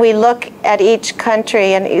we look at each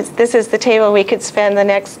country, and this is the table we could spend the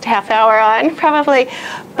next half hour on, probably,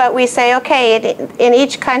 but we say, okay, in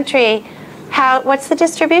each country, what's the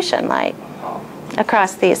distribution like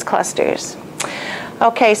across these clusters?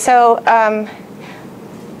 Okay, so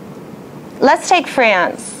let's take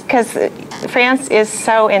France, because France is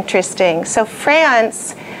so interesting. So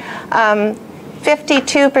France,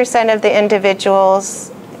 52% of the individuals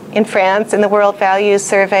in France in the World Values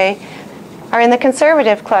Survey are in the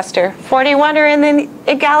conservative cluster. 41 are in the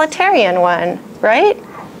egalitarian one, right?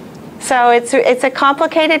 So it's a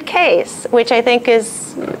complicated case, which I think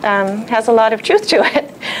has a lot of truth to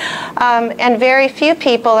it. And very few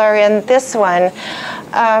people are in this one.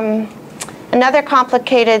 Another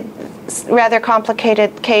complicated rather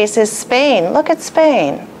complicated case is Spain. Look at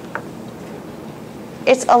Spain.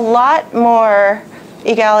 It's a lot more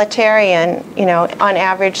egalitarian, on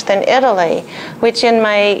average than Italy, which in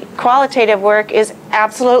my qualitative work is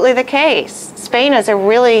absolutely the case. Spain is a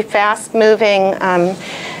really fast-moving,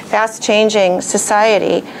 fast-changing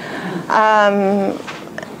society.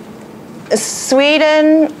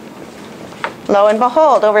 Sweden, lo and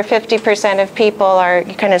behold, over 50% of people are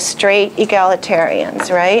kind of straight egalitarians,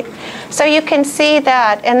 right? So you can see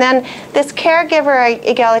that. And then this caregiver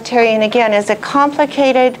egalitarian, again, is a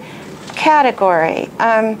complicated category.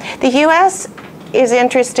 The US is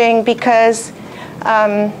interesting because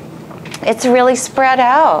it's really spread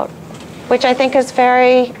out, which I think is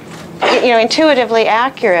very intuitively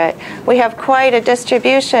accurate. We have quite a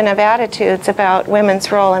distribution of attitudes about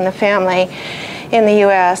women's role in the family in the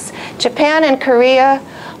US. Japan and Korea,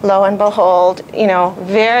 lo and behold,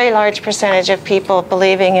 very large percentage of people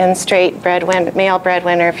believing in straight breadwinner, male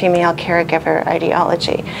breadwinner, female caregiver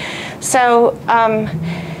ideology. So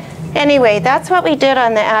anyway, that's what we did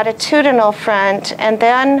on the attitudinal front, and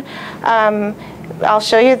then I'll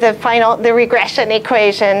show you the regression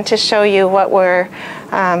equation to show you what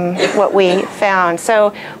we found.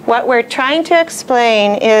 So what we're trying to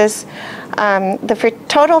explain is the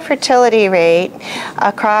total fertility rate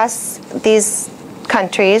across these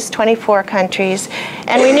countries, 24 countries,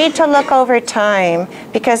 and we need to look over time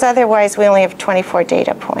because otherwise we only have 24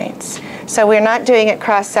 data points. So we're not doing it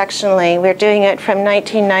cross-sectionally, we're doing it from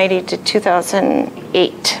 1990 to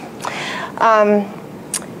 2008.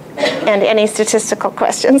 And any statistical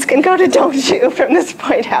questions can go to Don't You from this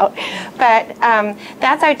point out. But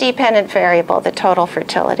that's our dependent variable, the total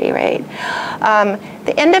fertility rate.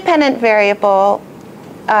 The independent variable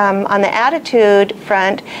on the attitude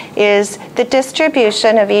front is the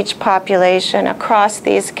distribution of each population across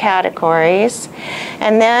these categories.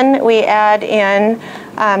 And then we add in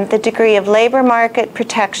the degree of labor market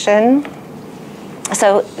protection.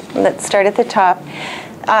 So let's start at the top.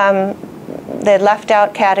 The left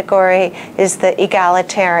out category is the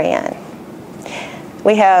egalitarian.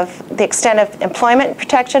 We have the extent of employment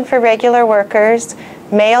protection for regular workers,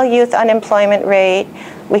 male youth unemployment rate.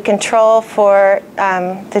 We control for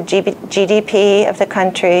the GDP of the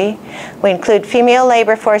country. We include female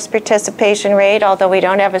labor force participation rate, although we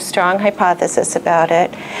don't have a strong hypothesis about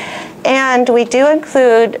it. And we do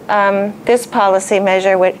include this policy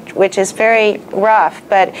measure, which is very rough,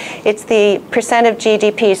 but it's the percent of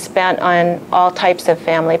GDP spent on all types of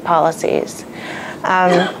family policies.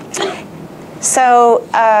 And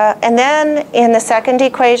then in the second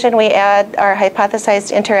equation, we add our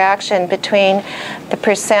hypothesized interaction between the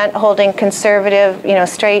percent holding conservative,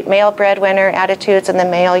 straight male breadwinner attitudes and the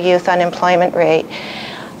male youth unemployment rate.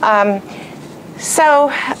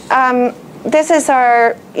 This is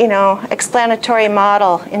our, explanatory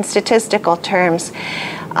model in statistical terms.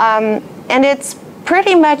 And it's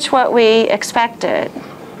pretty much what we expected.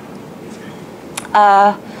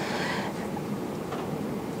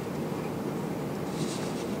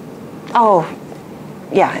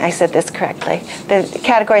 Yeah, I said this correctly, the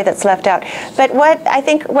category that's left out. But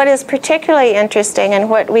what is particularly interesting and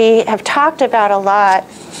what we have talked about a lot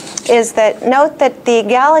is that note that the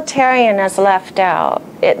egalitarian is left out.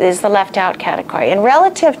 It is the left out category. And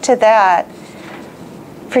relative to that,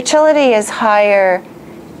 fertility is higher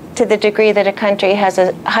to the degree that a country has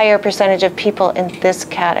a higher percentage of people in this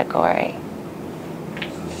category.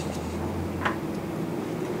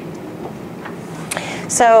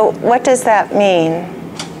 So what does that mean?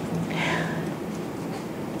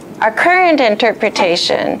 Our current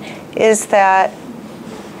interpretation is that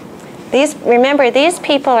remember, these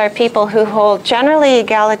people are people who hold generally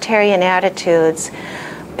egalitarian attitudes,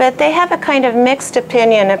 but they have a kind of mixed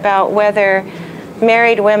opinion about whether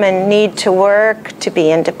married women need to work to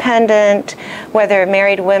be independent, whether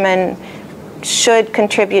married women should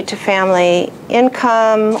contribute to family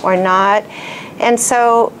income or not. And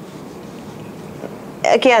so,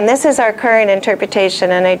 again, this is our current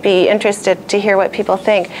interpretation, and I'd be interested to hear what people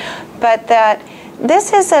think. But that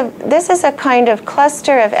this is a kind of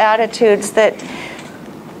cluster of attitudes that,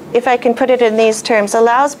 if I can put it in these terms,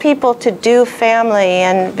 allows people to do family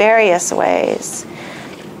in various ways,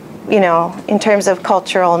 in terms of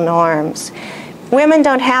cultural norms. Women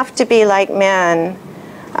don't have to be like men,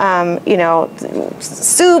 the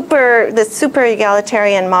super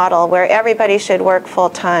egalitarian model where everybody should work full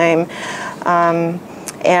time,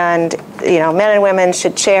 and men and women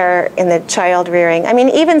should share in the child rearing. I mean,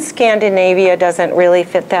 even Scandinavia doesn't really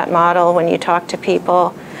fit that model when you talk to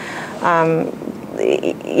people,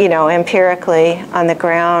 empirically on the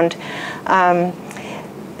ground.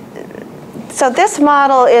 So this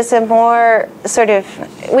model is a more sort of,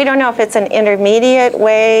 we don't know if it's an intermediate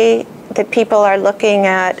way that people are looking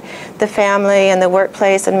at the family and the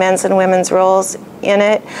workplace and men's and women's roles in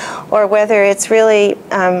it, or whether it's really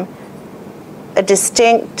a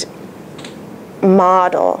distinct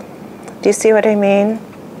model. Do you see what I mean?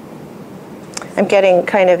 I'm getting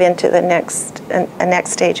kind of into the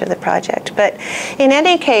next stage of the project. But in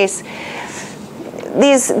any case,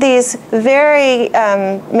 these very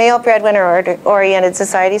male breadwinner-oriented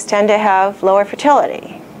societies tend to have lower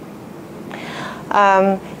fertility.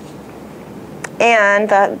 And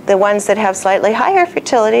the ones that have slightly higher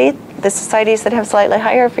fertility, the societies that have slightly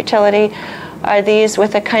higher fertility, are these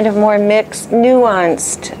with a kind of more mixed,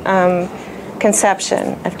 nuanced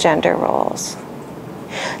conception of gender roles.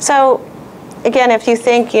 So, again, if you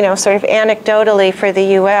think, sort of anecdotally for the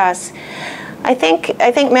U.S., I think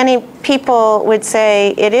many people would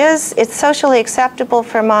say it's socially acceptable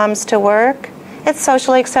for moms to work. It's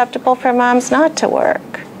socially acceptable for moms not to work.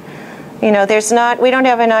 We don't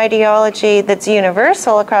have an ideology that's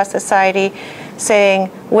universal across society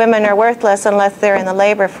saying women are worthless unless they're in the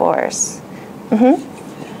labor force. Mm-hmm.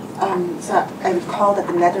 So I recall that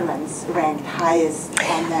the Netherlands ranked highest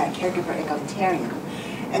on the caregiver egalitarian.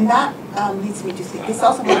 And that leads me to think it's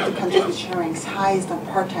also one of the countries which ranks highest on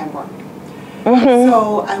part-time work. Mm-hmm.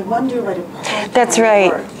 So I wonder whether part-time That's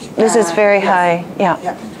right. work, this is very high. Yeah.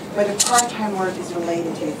 Whether part-time work is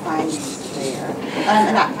related to findings there.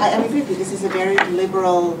 And I agree with you, this is a very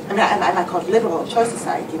liberal, I might call it liberal choice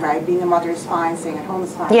society, right? Being a mother is fine, staying at home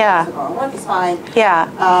is fine, yeah. going to work is fine. Yeah.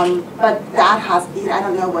 But that has, I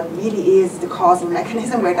don't know what really is the causal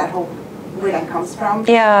mechanism where that comes from.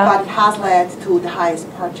 Yeah. But it has led to the highest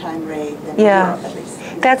part-time rate in Europe, at least.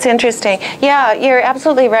 That's interesting. Yeah, you're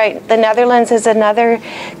absolutely right. The Netherlands is another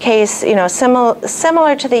case,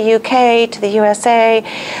 similar to the UK, to the USA,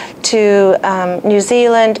 to New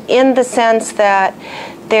Zealand, in the sense that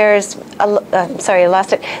there's a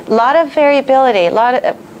lot of variability, not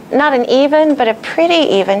an even, but a pretty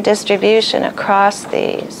even distribution across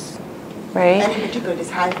these, right? And in particular,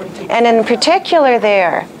 this high fertility. And in particular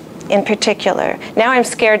there. In particular. Now I'm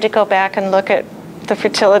scared to go back and look at the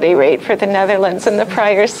fertility rate for the Netherlands in the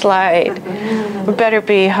prior slide. It better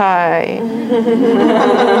be high.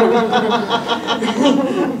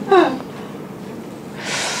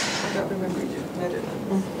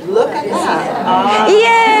 Look at that.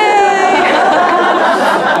 Yay!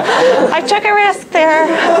 I took a risk there.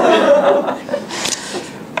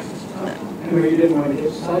 Anyway, you didn't want to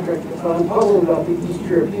get sidetracked. I'm puzzled about the East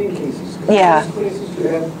European cases. Yeah. These places you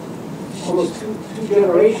have almost two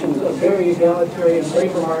generations of very egalitarian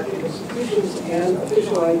labor market institutions and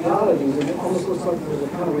official ideologies, and it almost looks like there's a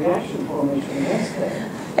kind of reaction formation against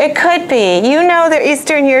that. It could be. You know the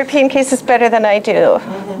Eastern European cases better than I do,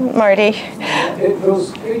 Marty.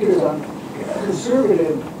 Those figures on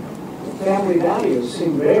conservative family values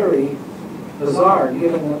seem very bizarre,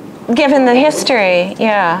 given the history.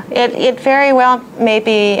 Yeah. It very well may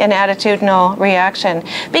be an attitudinal reaction,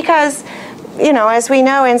 because as we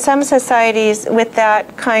know, in some societies with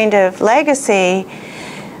that kind of legacy,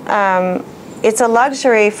 it's a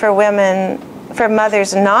luxury for women, for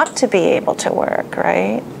mothers not to be able to work,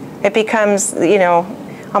 right? It becomes,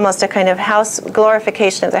 almost a kind of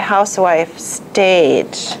glorification of the housewife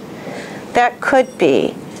stage. That could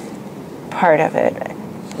be part of it.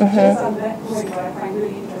 Mm-hmm. Just on that point, what I find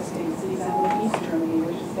really interesting is the example of East Germany,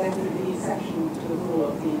 which is definitely the exception to the rule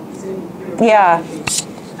of the Eastern European countries.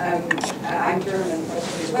 I'm German, but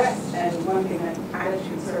from the West, and one thing that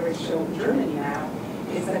attitude surveys show in Germany now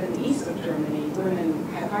is that in the east of Germany, women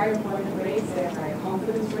have higher employment rates, they have higher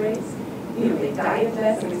confidence rates, they diet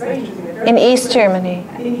less, and it's very interesting. In East Germany?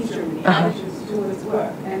 In East Germany, attitudes towards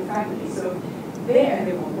work and family. So there,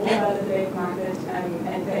 they want more out of the labor market,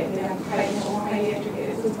 and they have more highly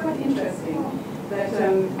educated. So it's quite interesting that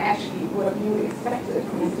actually what you expected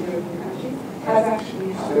from Eastern European countries has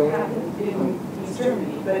actually happened in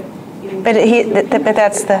Germany, but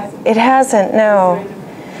it hasn't.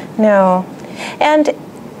 No, and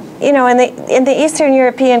in the Eastern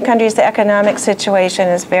European countries, the economic situation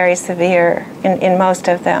is very severe in most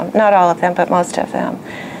of them. Not all of them, but most of them,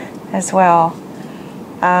 as well.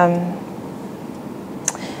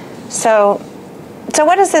 So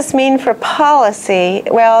what does this mean for policy?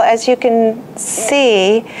 Well, as you can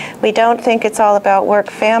see, we don't think it's all about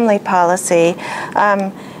work-family policy.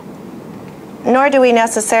 Nor do we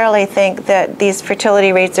necessarily think that these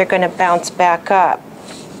fertility rates are going to bounce back up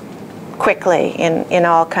quickly in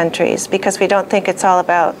all countries, because we don't think it's all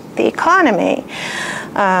about the economy.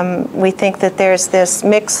 We think that there's this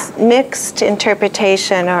mixed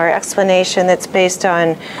interpretation or explanation that's based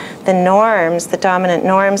on the norms, the dominant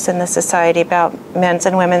norms in the society about men's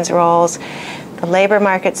and women's roles, the labor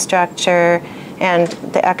market structure, and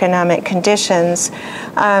the economic conditions.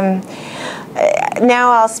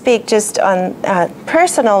 Now I'll speak just on a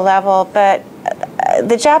personal level, but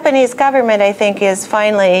the Japanese government, I think, is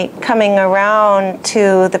finally coming around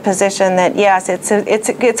to the position that, yes,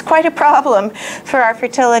 it's quite a problem for our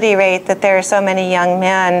fertility rate that there are so many young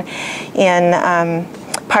men in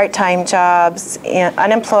part-time jobs,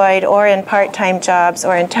 unemployed, or in part-time jobs,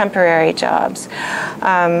 or in temporary jobs.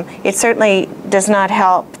 It certainly does not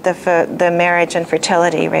help the marriage and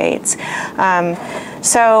fertility rates.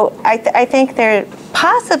 So I think there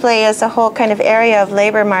possibly is a whole kind of area of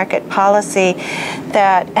labor market policy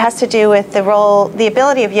that has to do with the role, the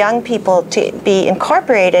ability of young people to be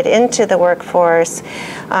incorporated into the workforce.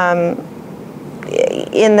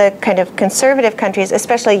 In the kind of conservative countries,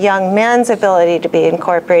 especially young men's ability to be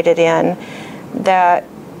incorporated in, that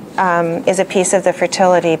is a piece of the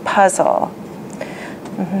fertility puzzle.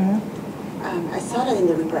 I saw that in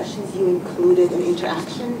the regressions you included an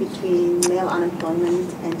interaction between male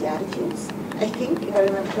unemployment and the attitudes, I think, if I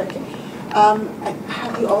remember correctly.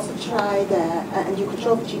 Have you also tried, and you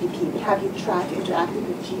control the GDP, but have you tried to interact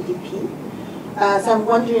with GDP? So I'm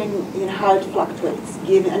wondering, how it fluctuates,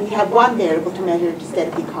 given, and you have one variable to measure the state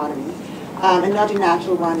of the economy. Another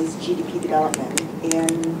natural one is GDP development.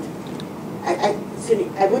 And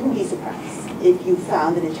I wouldn't be surprised if you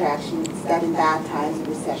found an interaction that in bad times and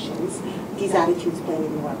recessions, these attitudes play an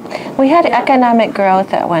even more important. We had economic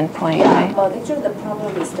growth at one point, right? But actually the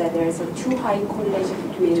problem is that there is a too high correlation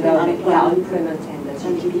between the unemployment and the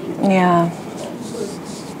GDP. Yeah.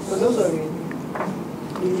 But also, I mean,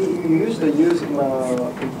 you use the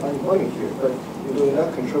unemployment here, but you do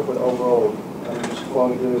not control for the overall, just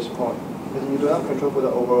following Ilya's point, but you do not control for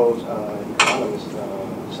the overall economist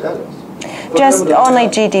status. Just only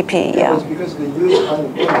GDP, yeah. Because the youth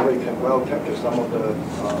unemployment rate can well capture some of the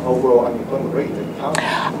overall unemployment rate in the economy.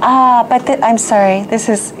 But I'm sorry, this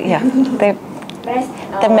is, yeah.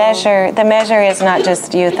 The measure is not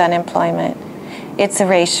just youth unemployment. It's a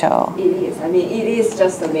ratio. It is. I mean, it is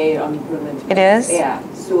just a male unemployment rate. It is? Yeah.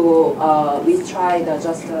 So we tried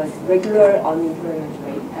just a regular unemployment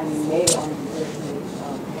rate and male unemployment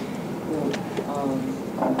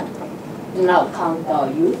rate. Do not count the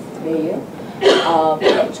youth, male. But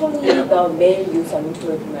actually, the male youth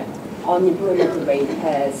unemployment rate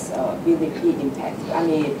has really big impact. I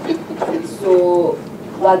mean, so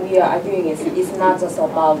what we are arguing is it's not just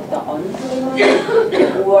about the unemployment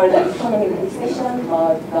or the economic recession,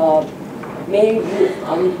 but the male youth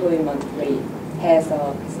unemployment rate has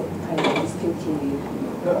a kind of distinctive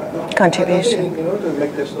contribution. In order to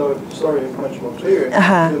make the story much more clear,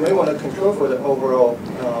 you may want to control for the overall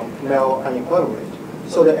male unemployment rate.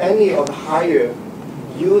 So that any of the higher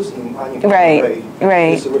youth in unemployment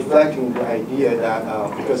rate is reflecting the idea that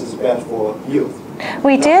because it's bad for youth.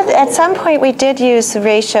 We did, at some point, we did use the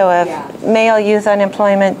ratio of male youth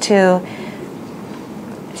unemployment to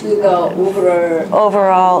the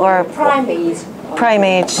overall or prime age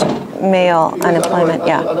male unemployment,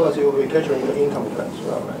 Otherwise, you will be capturing the income trends,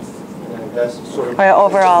 right? And that's sort of or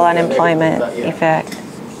overall unemployment effect.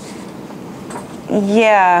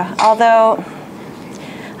 Yeah, although,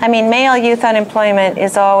 I mean, male youth unemployment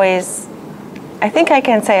is always, I think I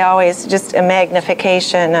can say always, just a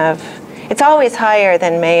magnification of, it's always higher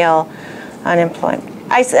than male unemployment.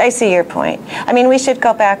 I see your point. I mean, we should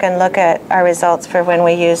go back and look at our results for when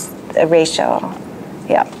we use a ratio.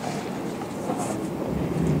 Yeah.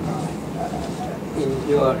 In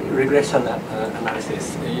your regression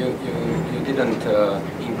analysis, you didn't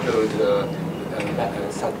include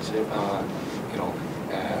such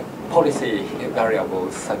policy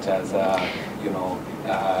variables such as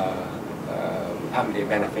family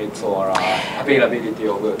benefits or availability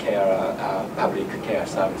of care, public care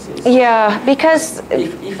services. Yeah, because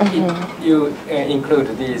if you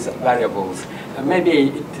include these variables,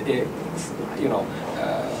 maybe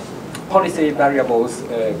policy variables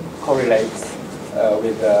correlates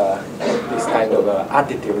with this kind of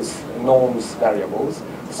attitudes, norms variables.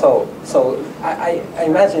 So I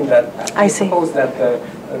imagine that I suppose that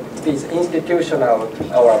these institutional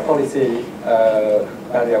or policy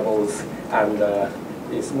variables and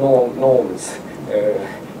these norms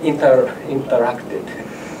interacted.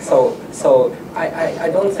 So I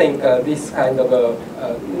don't think this kind of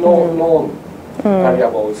norm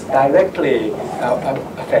variables directly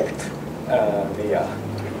affect the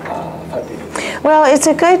fertility. Well, it's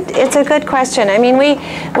a good question. I mean,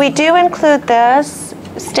 we do include this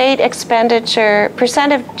state expenditure,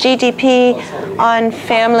 percent of GDP on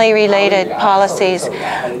family-related policies.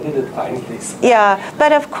 I didn't find this. Yeah,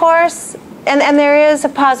 but of course, and there is a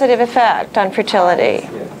positive effect on fertility.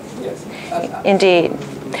 Yes. Indeed.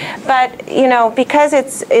 But, you know, because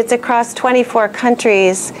it's across 24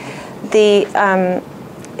 countries, the,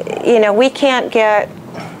 you know, we can't get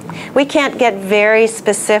very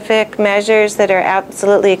specific measures that are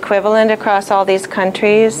absolutely equivalent across all these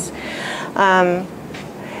countries.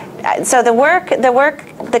 So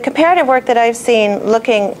the comparative work that I've seen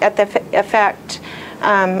looking at the effect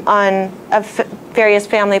of various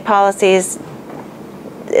family policies,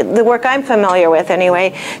 the work I'm familiar with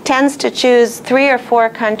anyway, tends to choose 3 or 4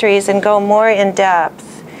 countries and go more in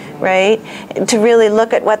depth, right? To really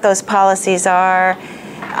look at what those policies are.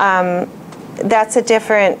 That's a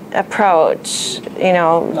different approach, you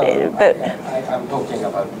know. No, but I'm talking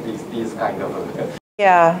about these kind of.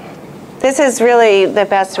 Yeah, this is really the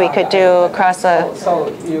best we could do across a. So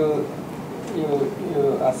you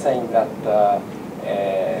are saying that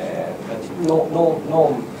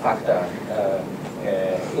no factor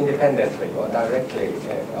independently or directly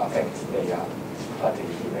affects their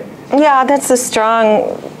fertility rate. Yeah, that's a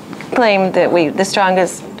strong claim that the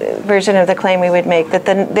strongest version of the claim we would make, that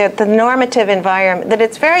the normative environment, that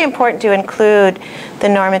it's very important to include the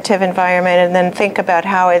normative environment and then think about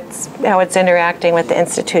how it's interacting with the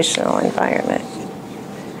institutional environment.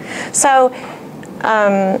 So,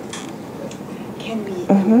 can we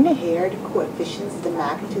compare the coefficients, the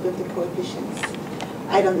magnitude of the coefficients?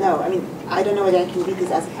 I don't know. I mean, I don't know whether I can read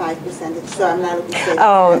this as a 5%, so I'm not looking at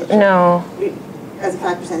no. As a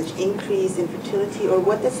 5% increase in fertility, or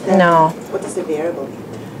what does the what does the variable mean?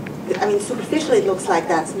 I mean, superficially it looks like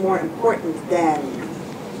that's more important than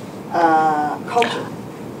culture.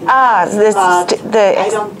 I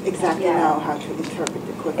don't exactly know how to interpret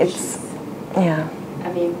the coefficients. Yeah.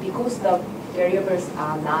 I mean, because the variables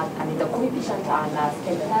are not, I mean, the coefficients are not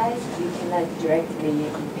standardized, you cannot directly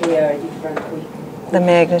compare different coefficients. The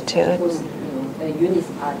magnitude. Because, you know, the units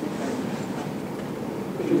are different.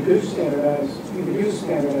 You could use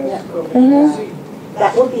standardized coefficients.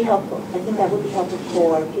 That would be helpful. I think that would be helpful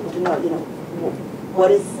for people to know, you know,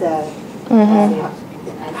 what is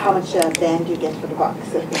how much bang do you get for the buck?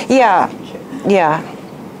 Yeah.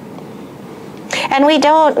 And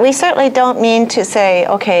we certainly don't mean to say,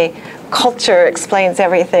 okay, culture explains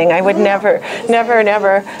everything. I would never,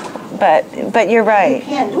 but you're right. You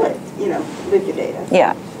can do it, you know, with the data.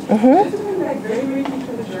 Yeah. Very briefly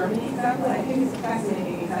to the Germany example, I think it's a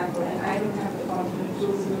fascinating example, and I don't have the cognitive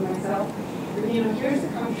tools to do it myself. But, you know, here's a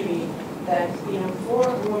country that, you know, before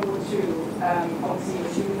World War II, obviously it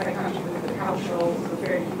was a unified country with the cultural,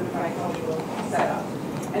 very unified cultural setup.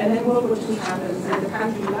 And then World War II happens, and the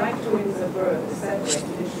country, like twins of birth, is separated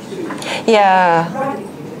into 2. Yeah.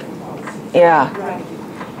 Radically different policies. Yeah. Radically.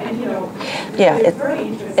 And, you know, yeah, it's very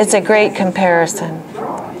interesting. It's a great comparison.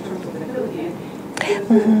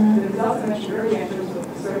 The results I mentioned earlier in terms of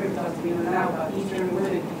the survey results we know now about Eastern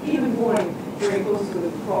women, even born very close to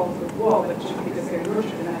the fall of the wall, but just because they're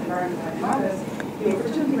nurtured in that environment by their mothers, you know,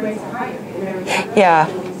 fertility rates are higher. Yeah.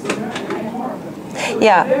 So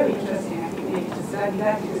yeah. It's very interesting, I think, to study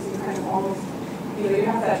that because you kind of almost, you know, you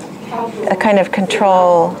have that cultural... A kind of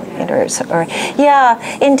control. Yeah,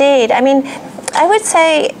 indeed. I mean, I would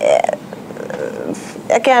say...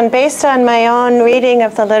 again, based on my own reading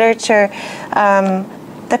of the literature,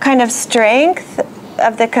 the kind of strength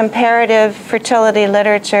of the comparative fertility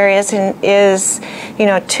literature is you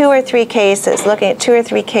know, 2 or 3 cases, looking at 2 or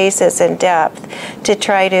 3 cases in depth to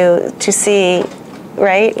try to see,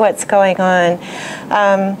 right, what's going on.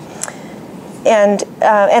 And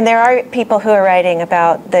there are people who are writing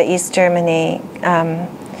about the East Germany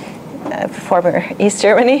former East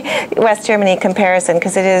Germany, West Germany comparison,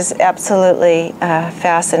 because it is absolutely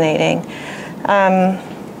fascinating.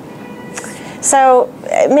 So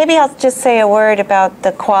maybe I'll just say a word about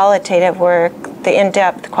the qualitative work, the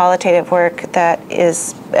in-depth qualitative work that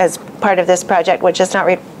is as part of this project, which is not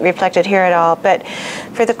reflected here at all. But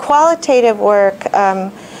for the qualitative work,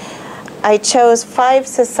 I chose 5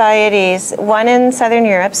 societies, one in Southern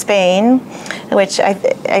Europe, Spain, which I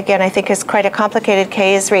think is quite a complicated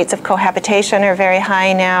case. Rates of cohabitation are very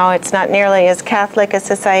high now. It's not nearly as Catholic a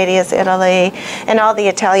society as Italy, and all the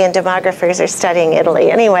Italian demographers are studying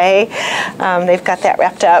Italy anyway. They've got that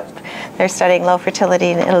wrapped up. They're studying low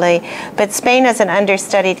fertility in Italy. But Spain is an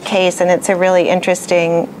understudied case, and it's a really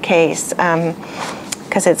interesting case.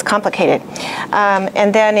 because it's complicated.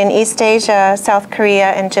 And then in East Asia, South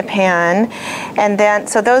Korea and Japan. And then,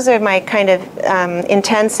 so those are my kind of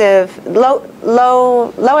intensive,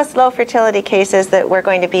 lowest low fertility cases that we're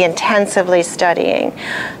going to be intensively studying.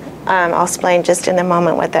 I'll explain just in a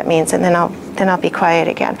moment what that means, and then I'll be quiet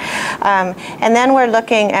again. And then we're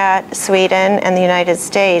looking at Sweden and the United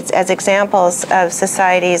States as examples of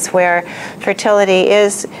societies where fertility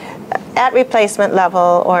is at replacement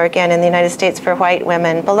level, or again in the United States for white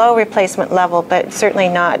women, below replacement level, but certainly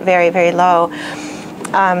not very, very low.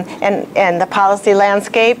 And the policy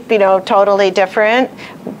landscape, totally different.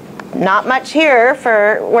 Not much here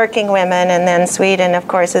for working women, and then Sweden, of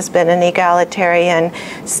course, has been an egalitarian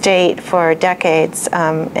state for decades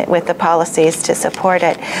with the policies to support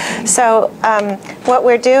it. So what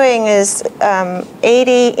we're doing is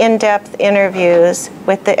 80 in-depth interviews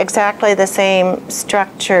with exactly the same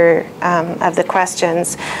structure of the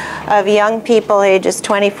questions of young people ages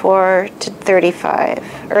 24 to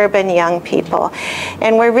 35, urban young people.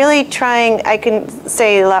 And we're really trying, I can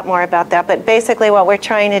say a lot more about that, but basically what we're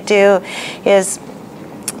trying to do is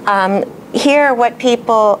hear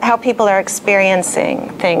how people are experiencing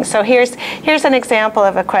things. So here's an example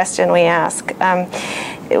of a question we ask.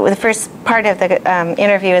 The first part of the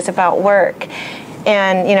interview is about work.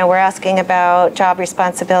 And we're asking about job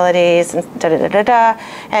responsibilities and da-da-da-da-da.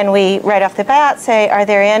 And we, right off the bat, say, are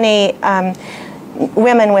there any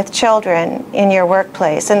women with children in your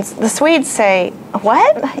workplace? And the Swedes say,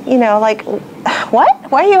 what?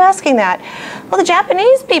 What? Why are you asking that? Well, the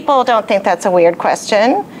Japanese people don't think that's a weird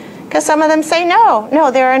question, because some of them say,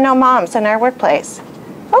 no, there are no moms in our workplace.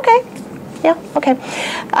 Okay. Yeah, okay.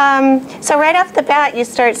 So right off the bat, you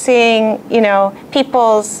start seeing,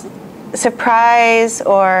 people's surprise,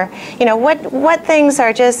 or, what things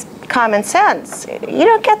are just common sense. You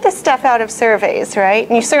don't get this stuff out of surveys, right?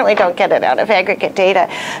 And you certainly don't get it out of aggregate data.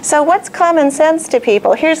 So what's common sense to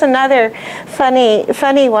people? Here's another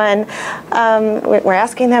funny one. We're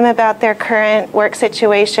asking them about their current work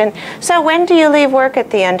situation. So when do you leave work at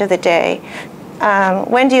the end of the day?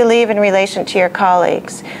 When do you leave in relation to your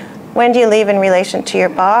colleagues? When do you leave in relation to your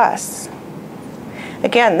boss?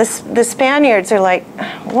 Again, the Spaniards are like,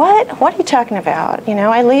 what are you talking about?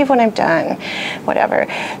 I leave when I'm done, whatever.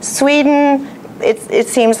 Sweden, it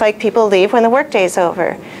seems like people leave when the workday's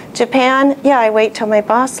over. Japan, yeah, I wait till my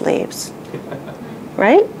boss leaves,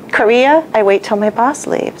 right? Korea, I wait till my boss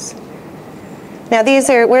leaves. Now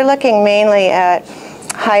we're looking mainly at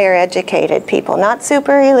higher educated people, not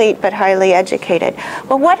super elite, but highly educated.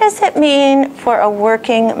 Well, what does it mean for a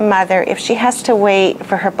working mother if she has to wait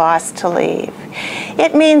for her boss to leave?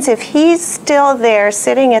 It means if he's still there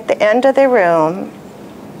sitting at the end of the room,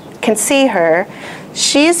 can see her,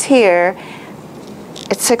 she's here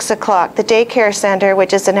at 6 o'clock. The daycare center,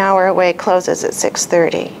 which is an hour away, closes at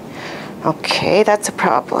 6:30. Okay, that's a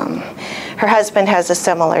problem. Her husband has a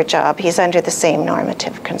similar job. He's under the same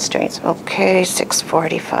normative constraints. Okay,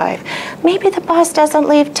 6:45. Maybe the boss doesn't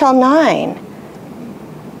leave till 9.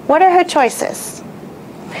 What are her choices?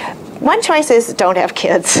 One choice is don't have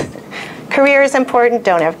kids. Career is important,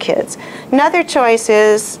 don't have kids. Another choice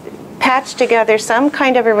is patch together some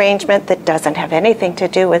kind of arrangement that doesn't have anything to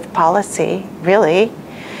do with policy, really.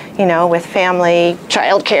 With family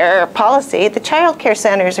child care policy, the child care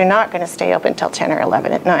centers are not going to stay open until 10 or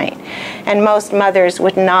 11 at night. And most mothers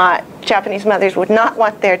would not, Japanese mothers would not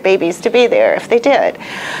want their babies to be there if they did.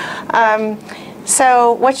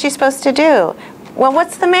 So what's she supposed to do? Well,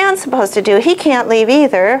 what's the man supposed to do? He can't leave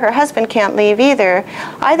either. Her husband can't leave either.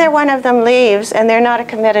 Either one of them leaves, and they're not a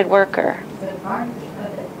committed worker. But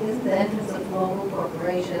isn't the entrance of global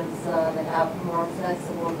corporations that have more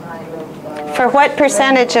flexible kind of... For what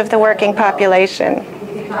percentage of the working population?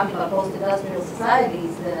 If you're talking about post-industrial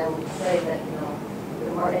societies, then I would say that,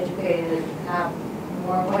 the more educated have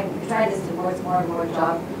more, when you're trying to towards more and more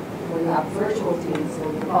jobs where you have virtual teams,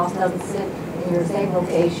 so your boss doesn't sit in your same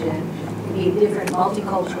location. Different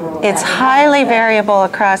multicultural. It's highly variable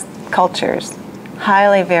across cultures.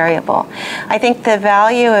 Highly variable. I think the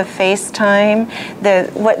value of FaceTime,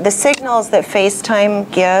 the signals that FaceTime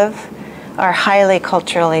give are highly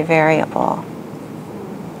culturally variable.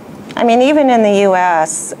 I mean, even in the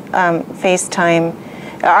U.S., FaceTime,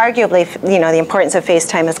 arguably, the importance of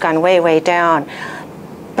FaceTime has gone way, way down.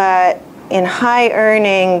 But in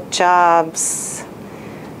high-earning jobs,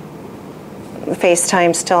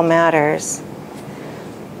 FaceTime still matters.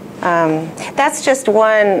 That's just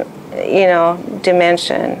one,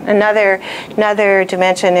 dimension. Another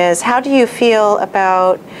dimension is, how do you feel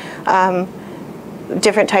about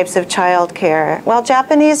different types of childcare. Well,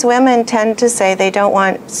 Japanese women tend to say they don't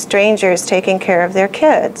want strangers taking care of their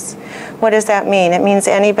kids. What does that mean? It means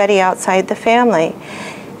anybody outside the family.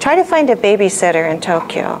 Try to find a babysitter in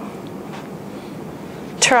Tokyo.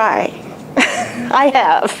 Try. I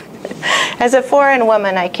have. As a foreign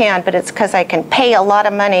woman, I can, but it's because I can pay a lot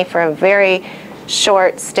of money for a very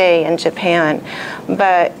short stay in Japan.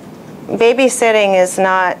 But babysitting is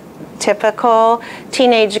not typical.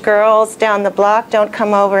 Teenage girls down the block don't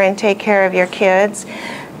come over and take care of your kids.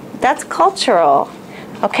 That's cultural.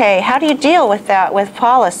 Okay, how do you deal with that with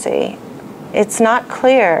policy? It's not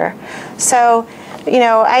clear. So, you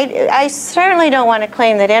know, I certainly don't want to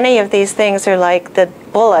claim that any of these things are like the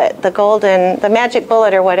bullet, the magic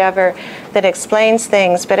bullet or whatever that explains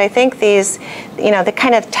things. But I think these, you know, the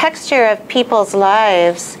kind of texture of people's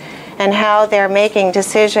lives and how they're making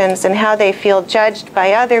decisions and how they feel judged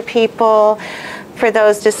by other people for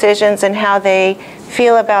those decisions and how they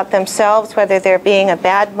feel about themselves, whether they're being a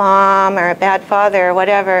bad mom or a bad father or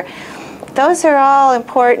whatever, those are all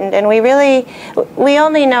important. And we only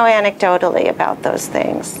know anecdotally about those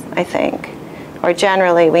things, I think. Or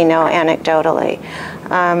generally we know anecdotally.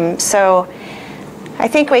 So I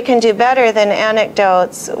think we can do better than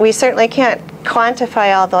anecdotes. We certainly can't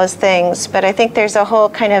quantify all those things, but I think there's a whole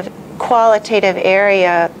kind of qualitative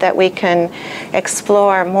area that we can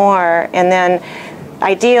explore more, and then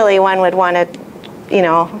ideally one would want to, you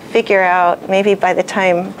know, figure out, maybe by the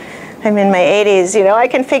time I'm in my 80s, you know, I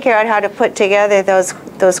can figure out how to put together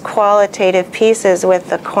those qualitative pieces with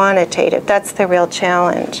the quantitative. That's the real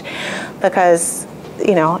challenge, because,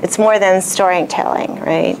 you know, it's more than storytelling,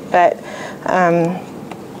 right? But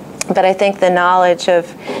I think the knowledge of,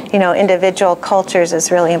 you know, individual cultures is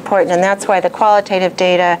really important, and that's why the qualitative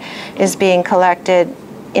data is being collected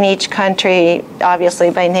in each country, obviously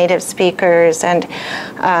by native speakers, and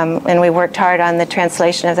we worked hard on the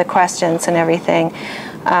translation of the questions and everything.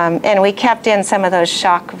 And we kept in some of those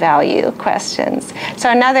shock value questions. So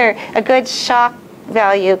a good shock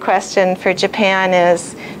value question for Japan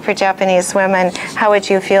is, for Japanese women, how would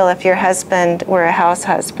you feel if your husband were a house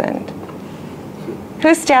husband?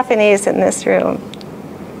 Who's Japanese in this room?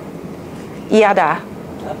 Yada.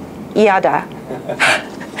 Yada.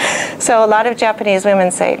 So a lot of Japanese women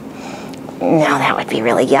say, no, that would be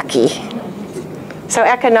really yucky. So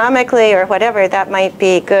economically or whatever, that might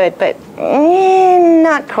be good, but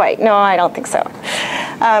not quite. No, I don't think so.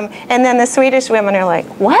 And then the Swedish women are like,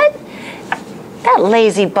 what? That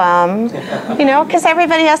lazy bum. You know, because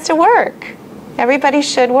everybody has to work. Everybody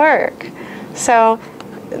should work. So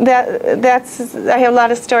I have a lot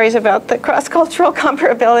of stories about the cross-cultural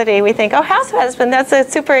comparability. We think, oh, house husband, that's a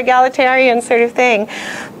super egalitarian sort of thing.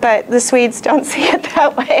 But the Swedes don't see it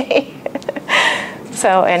that way.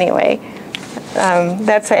 So anyway,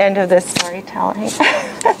 that's the end of this storytelling.